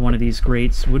go up to one of these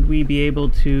grates, would we be able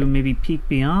to maybe peek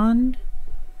beyond?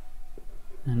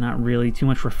 And not really too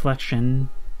much reflection.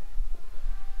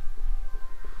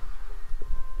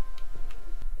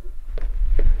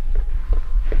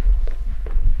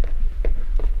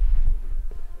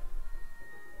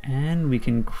 And we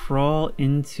can crawl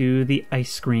into the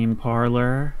ice cream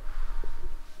parlor.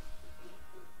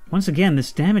 Once again,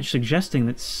 this damage suggesting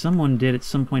that someone did at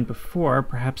some point before,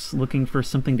 perhaps looking for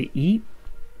something to eat?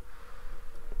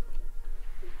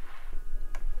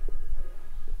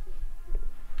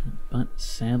 But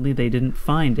sadly they didn't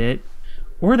find it,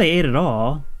 or they ate it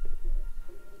all.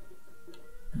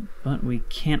 But we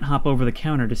can't hop over the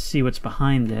counter to see what's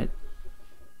behind it.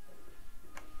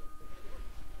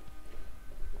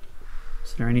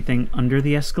 Is there anything under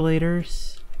the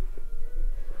escalators?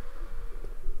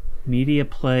 Media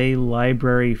Play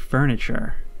Library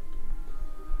Furniture.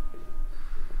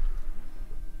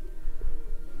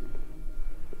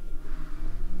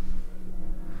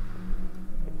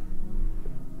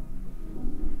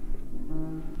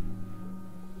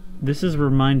 This is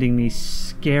reminding me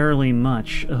scarily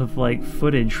much of, like,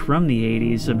 footage from the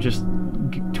 80s of just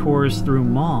tours through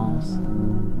malls.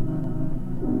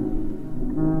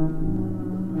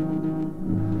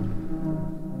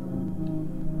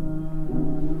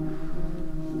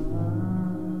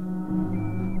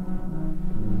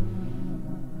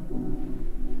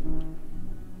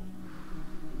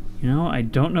 You know, I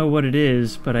don't know what it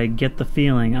is, but I get the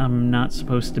feeling I'm not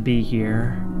supposed to be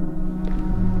here.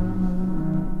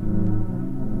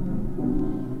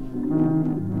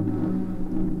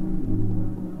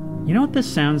 You know what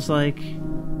this sounds like?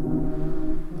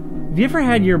 Have you ever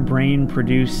had your brain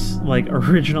produce, like,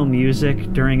 original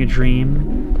music during a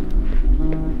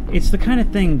dream? It's the kind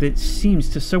of thing that seems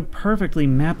to so perfectly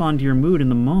map onto your mood in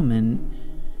the moment,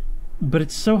 but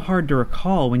it's so hard to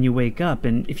recall when you wake up,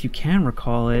 and if you can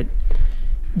recall it,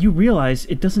 you realize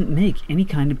it doesn't make any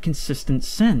kind of consistent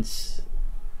sense.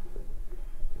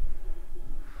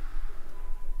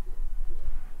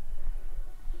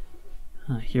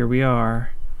 Here we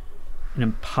are. An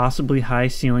impossibly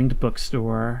high-ceilinged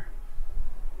bookstore.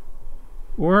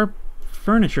 Or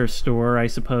furniture store, I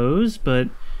suppose, but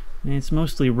it's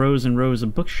mostly rows and rows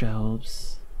of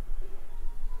bookshelves.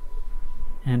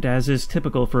 And as is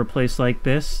typical for a place like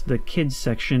this, the kids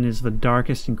section is the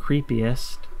darkest and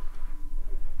creepiest.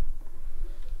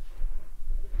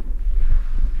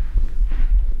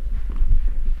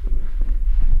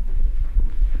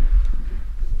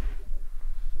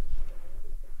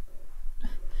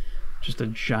 Just a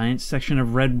giant section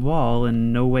of red wall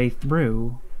and no way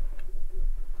through.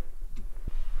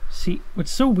 See,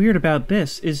 what's so weird about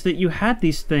this is that you had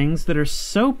these things that are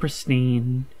so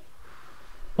pristine,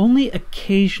 only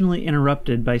occasionally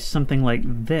interrupted by something like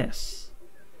this.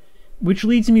 Which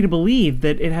leads me to believe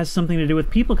that it has something to do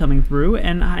with people coming through,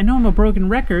 and I know I'm a broken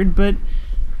record, but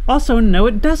also no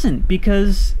it doesn't,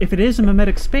 because if it is a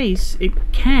mimetic space,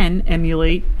 it can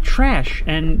emulate trash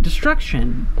and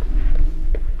destruction.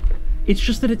 It's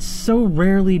just that it so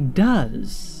rarely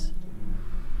does.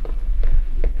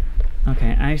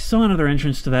 Okay, I saw another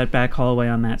entrance to that back hallway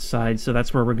on that side, so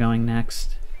that's where we're going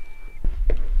next.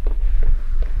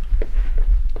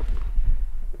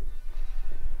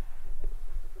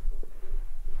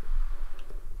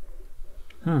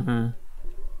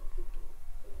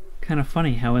 Kind of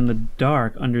funny how in the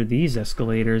dark under these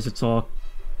escalators it's all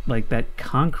like that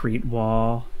concrete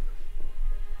wall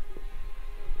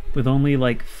with only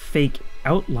like fake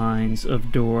outlines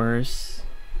of doors.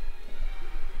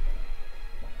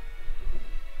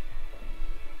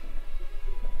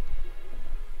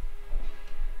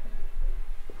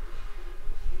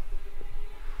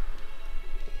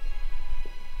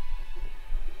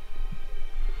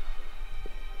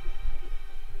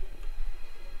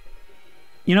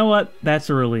 You know what? That's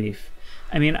a relief.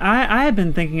 I mean, I have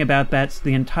been thinking about that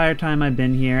the entire time I've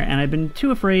been here, and I've been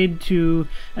too afraid to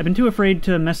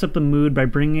mess up the mood by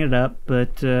bringing it up,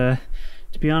 but to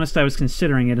be honest, I was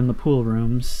considering it in the pool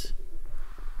rooms.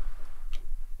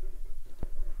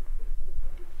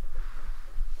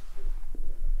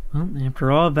 Well,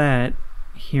 after all that,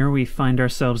 here we find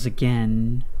ourselves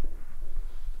again.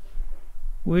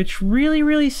 Which really,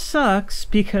 really sucks,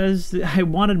 because I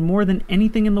wanted more than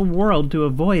anything in the world to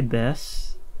avoid this.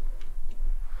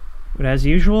 But as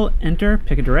usual, enter,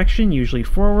 pick a direction, usually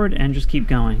forward, and just keep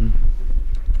going.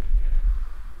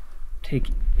 Take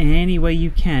any way you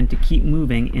can to keep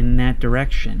moving in that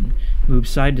direction. Move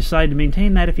side to side to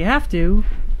maintain that if you have to,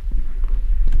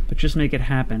 but just make it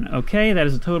happen. Okay, that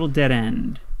is a total dead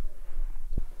end.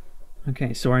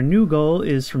 Okay, so our new goal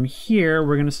is from here,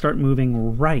 we're going to start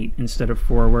moving right instead of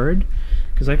forward,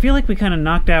 because I feel like we kind of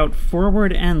knocked out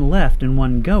forward and left in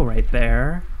one go right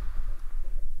there.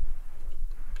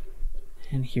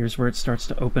 And here's where it starts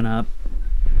to open up.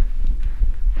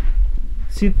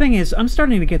 See, the thing is, I'm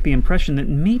starting to get the impression that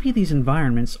maybe these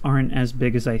environments aren't as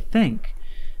big as I think.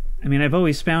 I mean, I've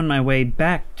always found my way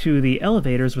back to the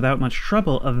elevators without much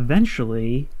trouble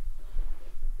eventually.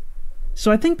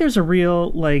 So I think there's a real,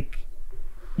 like,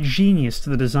 genius to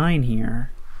the design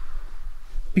here.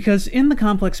 Because in the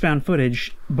complex found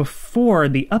footage, before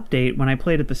the update when I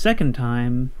played it the second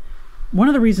time, one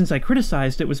of the reasons I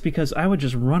criticized it was because I would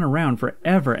just run around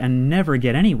forever and never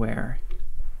get anywhere.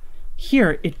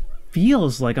 Here, it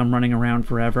feels like I'm running around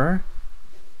forever,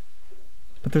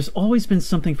 but there's always been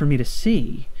something for me to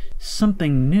see,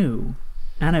 something new,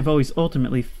 and I've always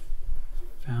ultimately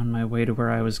found my way to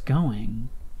where I was going.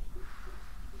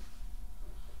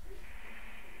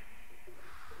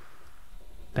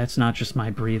 That's not just my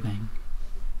breathing.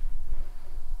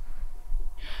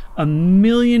 a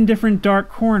million different dark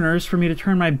corners for me to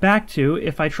turn my back to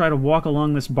if I try to walk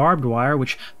along this barbed wire,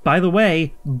 which, by the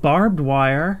way, barbed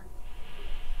wire.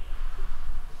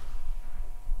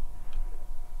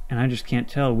 And I just can't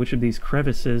tell which of these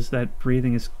crevices that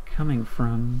breathing is coming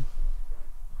from.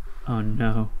 Oh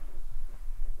no.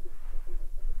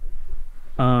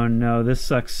 Oh no, this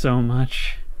sucks so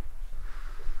much.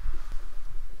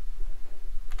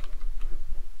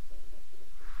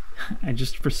 I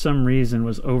just, for some reason,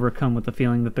 was overcome with the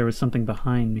feeling that there was something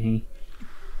behind me.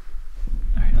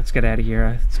 Alright, let's get out of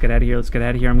here. Let's get out of here. Let's get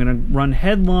out of here. I'm gonna run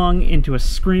headlong into a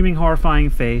screaming, horrifying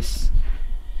face.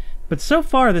 But so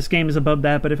far, this game is above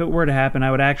that, but if it were to happen,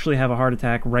 I would actually have a heart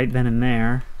attack right then and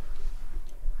there.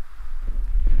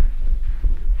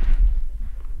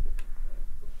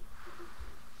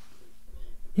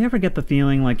 You ever get the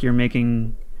feeling like you're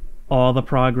making all the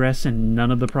progress and none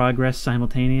of the progress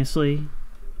simultaneously?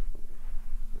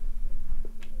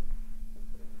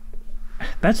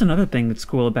 That's another thing that's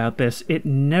cool about this. It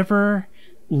never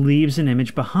leaves an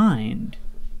image behind.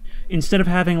 Instead of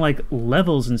having, like,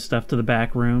 levels and stuff to the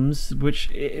back rooms, which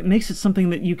it makes it something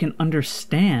that you can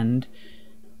understand.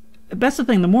 That's the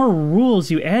thing, the more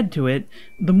rules you add to it,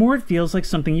 the more it feels like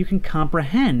something you can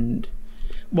comprehend.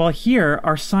 While here,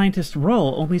 our scientist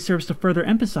role only serves to further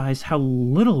emphasize how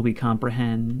little we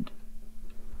comprehend.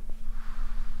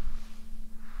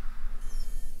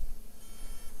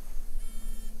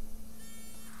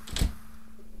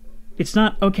 It's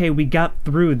not, okay, we got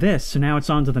through this, so now it's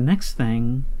on to the next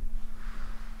thing.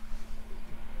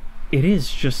 It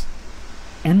is just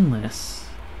endless.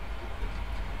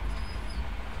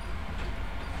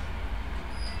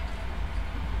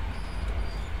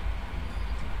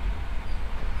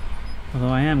 Although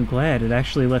I am glad it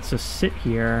actually lets us sit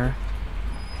here.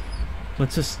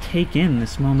 Lets us take in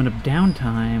this moment of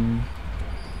downtime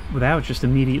without just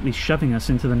immediately shoving us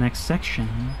into the next section.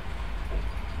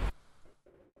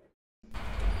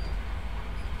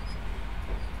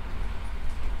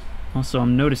 Also,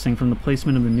 I'm noticing from the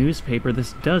placement of the newspaper,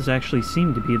 this does actually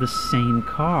seem to be the same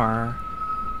car.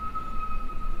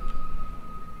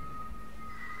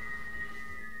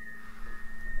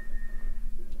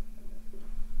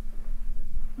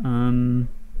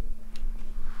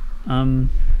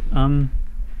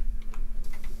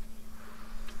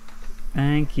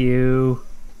 Thank you.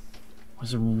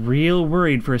 Was real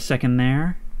worried for a second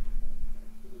there.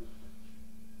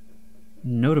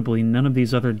 Notably, none of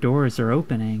these other doors are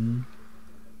opening.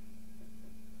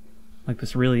 Like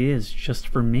this really is just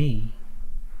for me.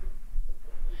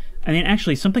 I mean,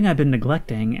 actually, something I've been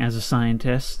neglecting as a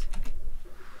scientist.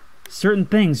 Certain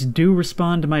things do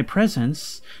respond to my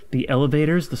presence. The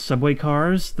elevators, the subway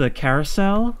cars, the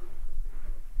carousel.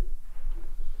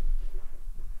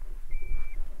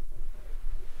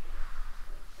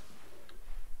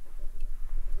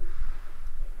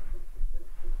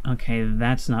 Okay,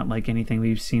 that's not like anything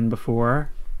we've seen before.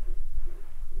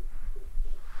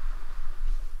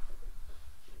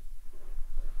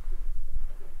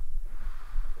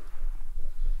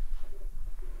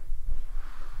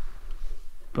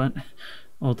 But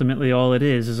ultimately all it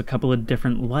is a couple of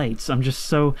different lights. I'm just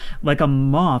so, like a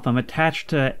moth, I'm attached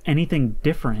to anything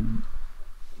different.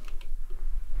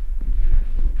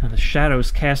 Now, the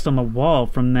shadows cast on the wall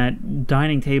from that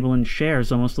dining table and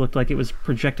chairs almost looked like it was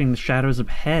projecting the shadows of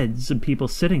heads of people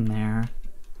sitting there.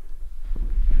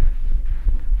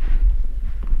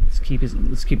 Let's keep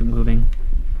it moving.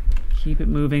 Keep it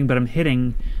moving, but I'm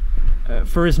hitting...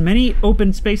 for as many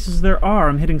open spaces as there are,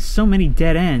 I'm hitting so many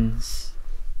dead ends.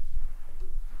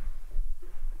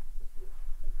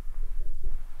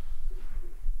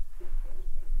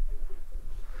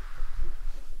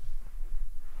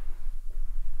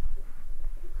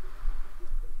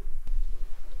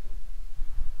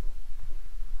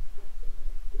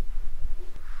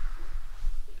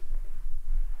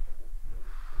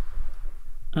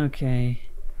 Okay.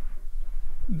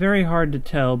 Very hard to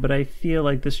tell, but I feel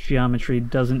like this geometry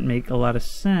doesn't make a lot of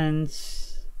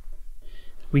sense.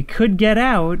 We could get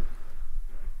out.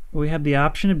 We have the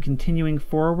option of continuing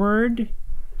forward.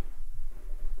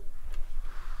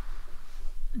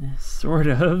 Sort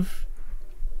of.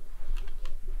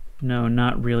 No,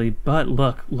 not really, but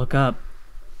look up.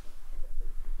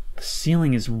 The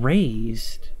ceiling is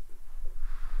raised.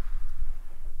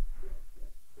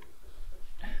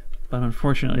 But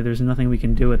unfortunately, there's nothing we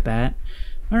can do with that.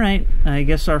 Alright, I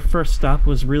guess our first stop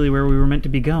was really where we were meant to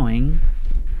be going.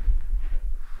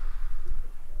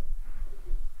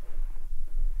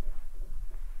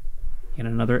 Yet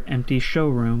another empty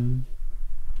showroom.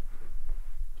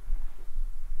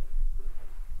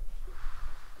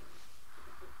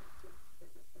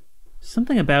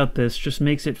 Something about this just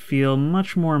makes it feel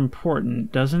much more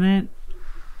important, doesn't it?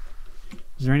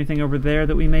 Is there anything over there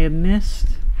that we may have missed?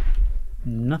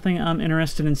 Nothing I'm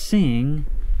interested in seeing.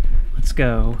 Let's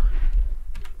go.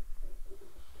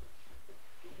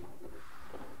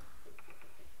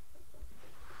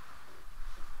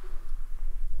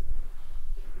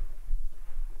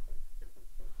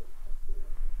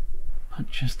 But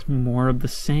just more of the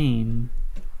same.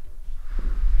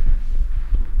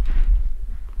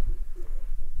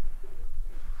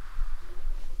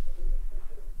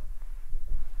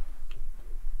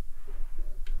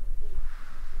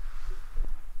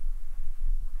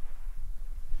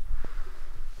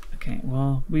 Okay,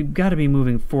 well, we've got to be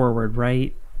moving forward,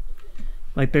 right?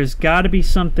 Like, there's got to be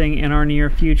something in our near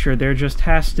future. There just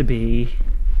has to be.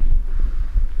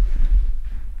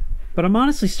 But I'm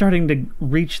honestly starting to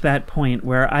reach that point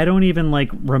where I don't even,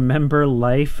 like, remember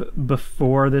life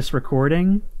before this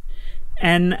recording.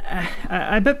 And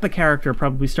I bet the character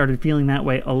probably started feeling that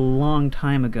way a long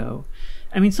time ago.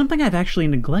 I mean, something I've actually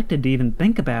neglected to even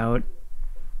think about.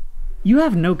 You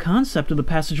have no concept of the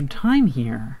passage of time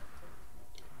here.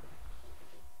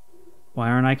 Why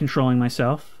aren't I controlling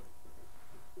myself?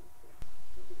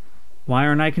 Why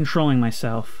aren't I controlling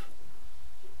myself?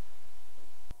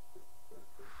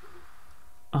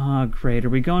 Ah, great. Are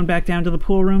we going back down to the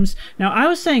pool rooms? Now, I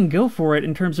was saying go for it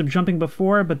in terms of jumping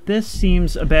before, but this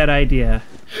seems a bad idea.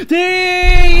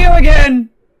 See you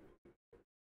again!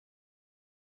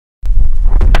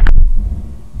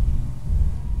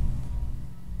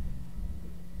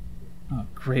 Oh,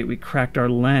 great. We cracked our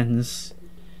lens.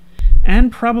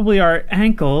 And probably our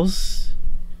ankles.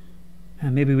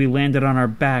 And maybe we landed on our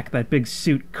back. That big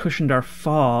suit cushioned our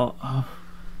fall. Oh.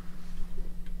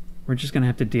 We're just gonna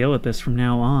have to deal with this from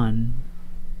now on.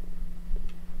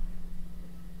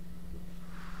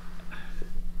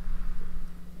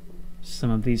 Some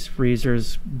of these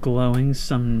freezers glowing,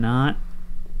 some not.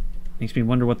 Makes me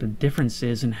wonder what the difference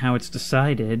is and how it's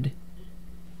decided.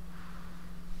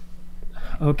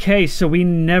 Okay, so we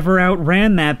never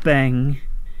outran that thing.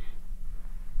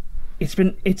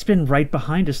 It's been right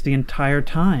behind us the entire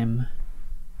time.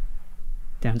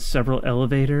 Down several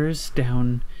elevators,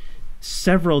 down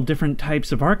several different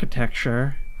types of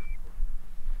architecture.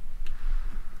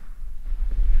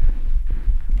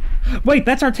 Wait,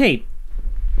 that's our tape.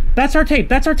 That's our tape.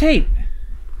 That's our tape.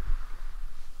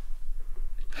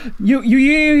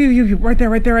 You, right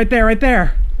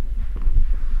there.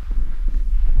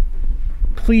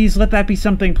 Please let that be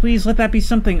something. Please let that be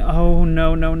something. Oh,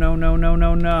 no.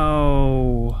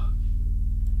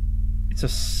 It's a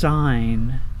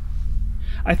sign.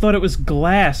 I thought it was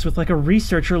glass with like a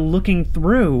researcher looking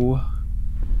through.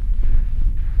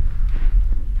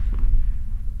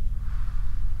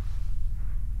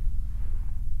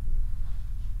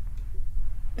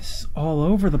 This is all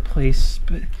over the place,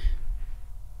 but...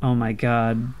 Oh my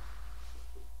god.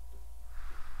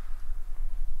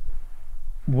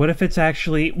 What if it's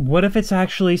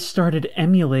actually started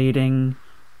emulating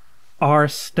our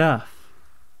stuff?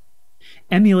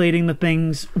 Emulating the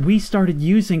things we started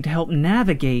using to help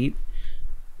navigate,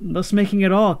 thus making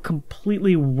it all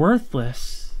completely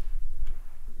worthless.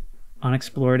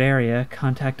 Unexplored area.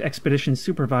 Contact Expedition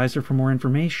Supervisor for more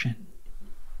information.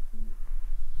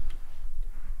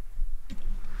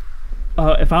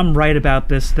 If I'm right about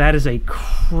this, that is a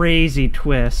crazy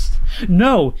twist.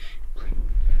 No!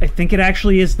 I think it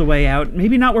actually is the way out.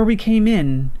 Maybe not where we came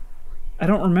in. I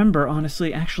don't remember,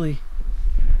 honestly. Actually,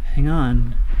 hang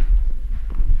on.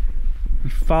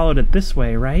 We followed it this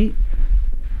way, right?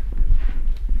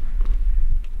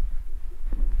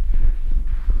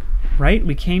 Right?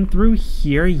 We came through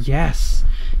here. Yes.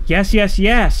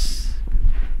 Yes.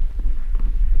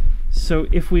 So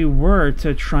if we were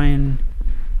to try and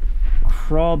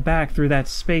crawl back through that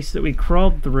space that we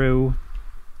crawled through,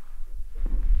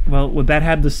 well, would that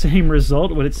have the same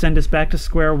result? Would it send us back to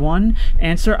square one?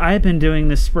 Answer, I've been doing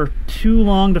this for too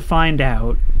long to find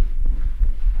out.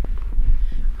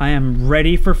 I am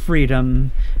ready for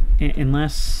freedom,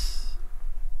 unless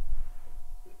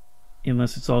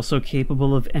it's also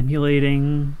capable of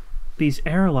emulating these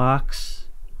airlocks.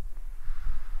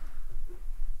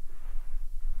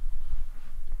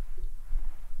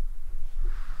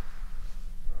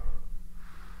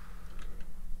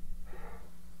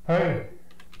 Hey!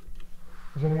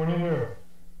 Is anyone in here?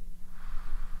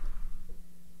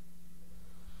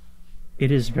 It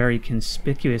is very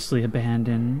conspicuously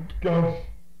abandoned. Guys!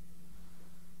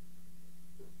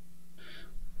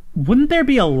 Wouldn't there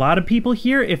be a lot of people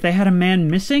here if they had a man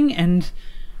missing? And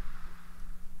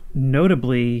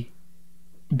notably,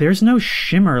 there's no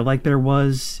shimmer like there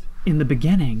was in the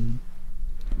beginning.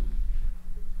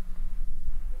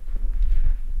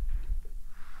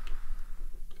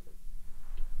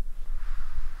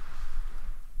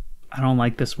 I don't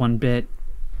like this one bit.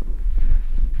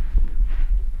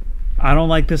 I don't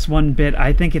like this one bit.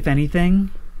 I think, if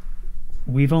anything,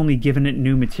 we've only given it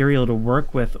new material to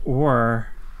work with, or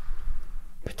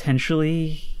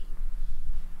potentially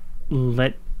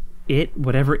let it,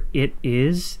 whatever it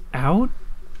is, out.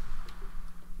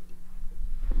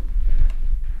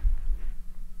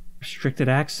 Restricted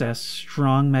access,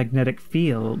 strong magnetic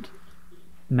field.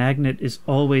 Magnet is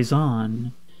always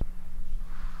on.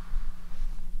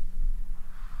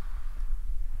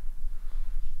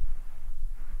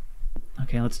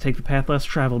 Okay, let's take the path less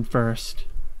traveled first.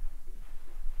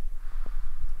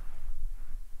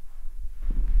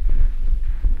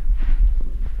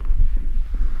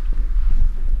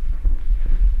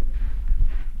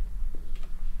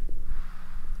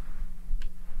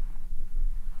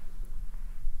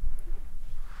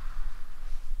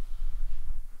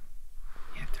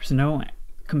 Yeah, there's no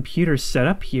computer set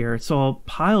up here. It's all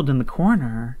piled in the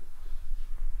corner.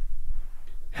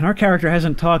 And our character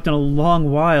hasn't talked in a long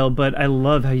while, but I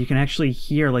love how you can actually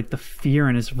hear, like, the fear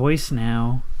in his voice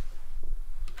now.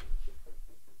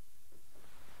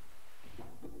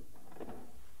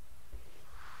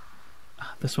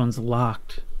 This one's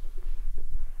locked.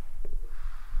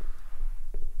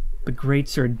 The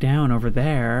grates are down over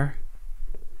there.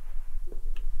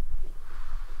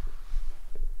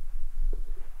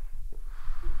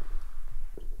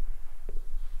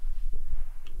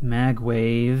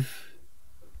 Magwave.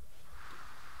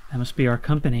 That must be our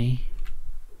company.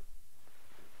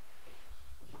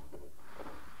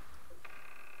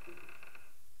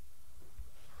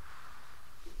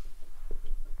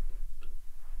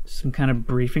 Some kind of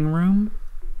briefing room?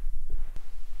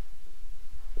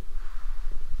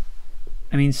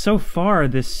 I mean, so far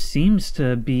this seems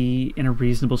to be in a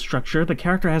reasonable structure. The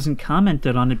character hasn't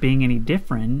commented on it being any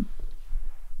different.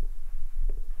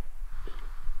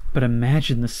 But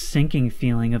imagine the sinking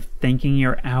feeling of thinking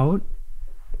you're out,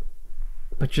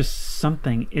 but just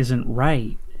something isn't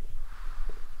right.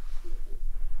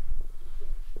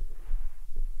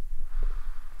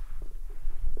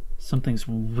 Something's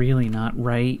really not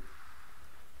right.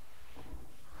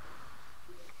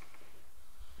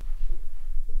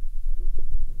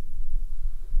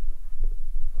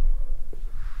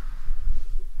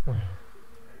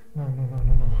 No.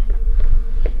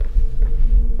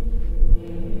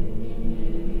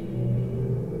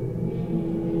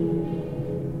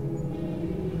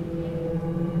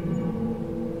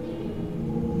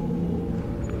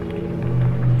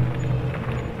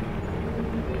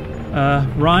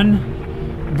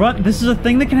 Run. Run. This is a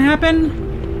thing that can happen?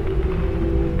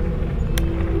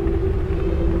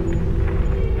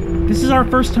 This is our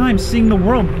first time seeing the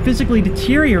world physically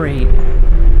deteriorate.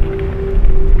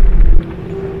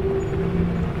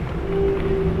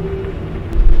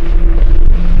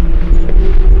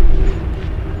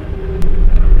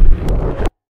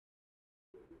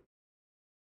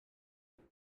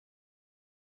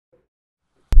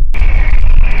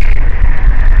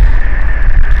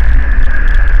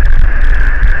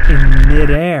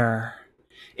 Midair.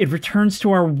 It returns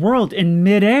to our world in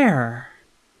midair.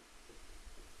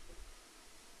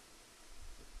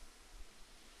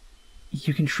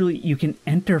 You can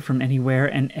enter from anywhere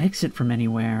and exit from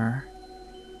anywhere.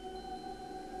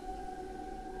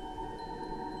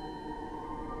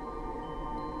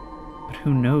 But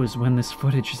who knows when this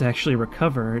footage is actually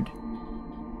recovered?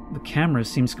 The camera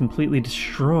seems completely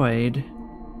destroyed.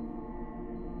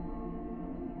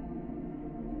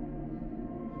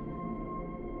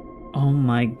 Oh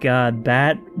my god,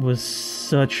 that was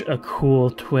such a cool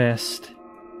twist.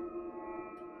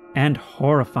 And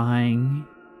horrifying.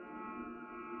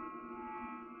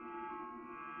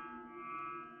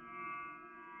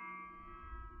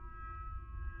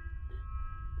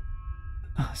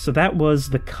 So that was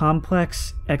the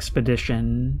Complex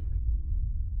Expedition.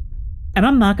 And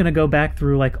I'm not going to go back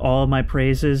through like all of my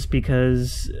praises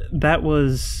because that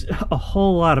was a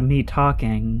whole lot of me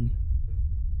talking.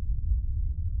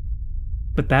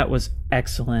 But that was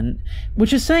excellent,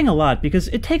 which is saying a lot because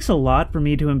it takes a lot for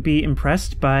me to be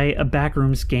impressed by a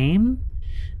Backrooms game,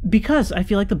 because I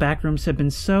feel like the Backrooms have been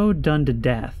so done to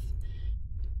death.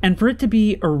 And for it to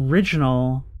be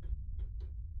original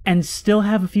and still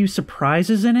have a few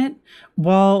surprises in it,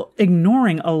 while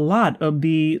ignoring a lot of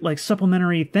the like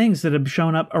supplementary things that have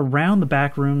shown up around the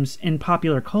Backrooms in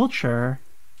popular culture,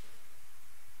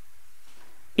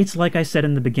 it's like I said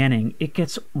in the beginning, it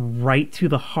gets right to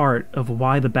the heart of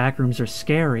why the Backrooms are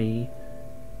scary,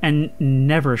 and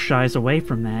never shies away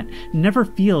from that, never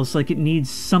feels like it needs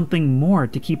something more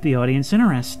to keep the audience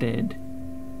interested.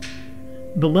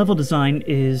 The level design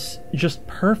is just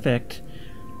perfect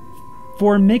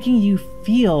for making you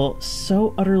feel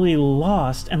so utterly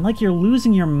lost and like you're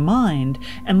losing your mind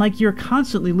and like you're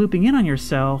constantly looping in on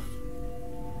yourself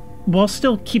while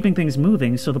still keeping things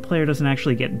moving so the player doesn't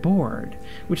actually get bored,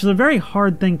 which is a very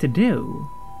hard thing to do.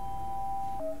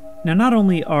 Now, not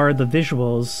only are the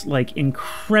visuals, like,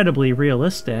 incredibly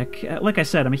realistic, like I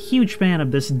said, I'm a huge fan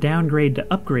of this downgrade to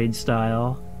upgrade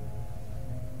style,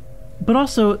 but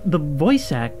also the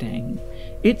voice acting.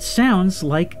 It sounds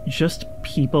like just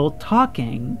people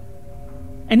talking.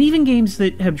 And even games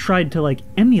that have tried to, like,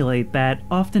 emulate that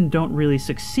often don't really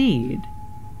succeed.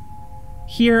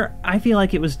 Here, I feel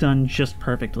like it was done just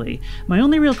perfectly. My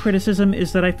only real criticism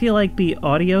is that I feel like the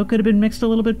audio could have been mixed a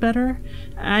little bit better.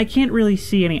 I can't really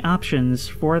see any options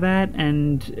for that,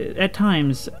 and at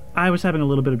times, I was having a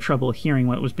little bit of trouble hearing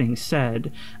what was being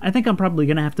said. I think I'm probably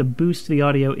going to have to boost the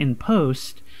audio in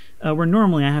post, where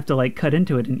normally I have to, like, cut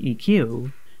into it in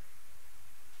EQ.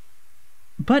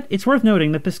 But it's worth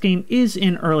noting that this game is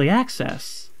in early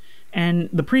access, and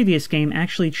the previous game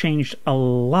actually changed a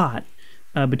lot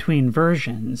between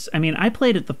versions. I mean, I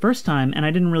played it the first time and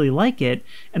I didn't really like it,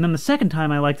 and then the second time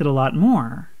I liked it a lot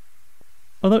more.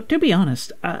 Although, to be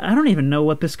honest, I don't even know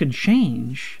what this could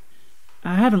change.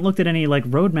 I haven't looked at any, like,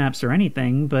 roadmaps or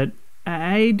anything, but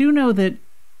I do know that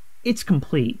it's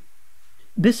complete.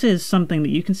 This is something that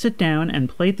you can sit down and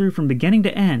play through from beginning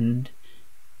to end,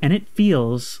 and it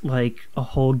feels like a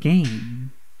whole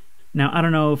game. Now, I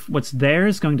don't know if what's there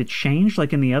is going to change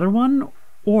like in the other one,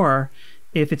 or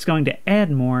if it's going to add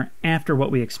more after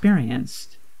what we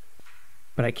experienced.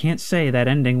 But I can't say that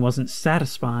ending wasn't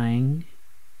satisfying,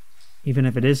 even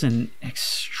if it isn't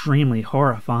extremely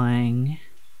horrifying.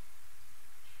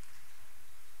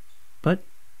 But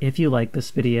if you like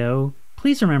this video,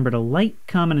 please remember to like,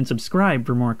 comment, and subscribe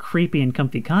for more creepy and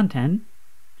comfy content.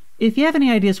 If you have any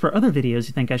ideas for other videos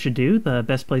you think I should do, the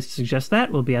best place to suggest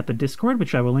that will be at the Discord,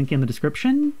 which I will link in the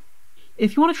description.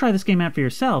 If you want to try this game out for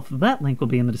yourself, that link will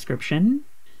be in the description.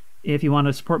 If you want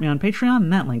to support me on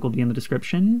Patreon, that link will be in the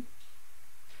description.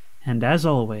 And as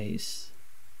always,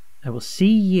 I will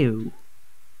see you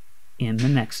in the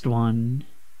next one.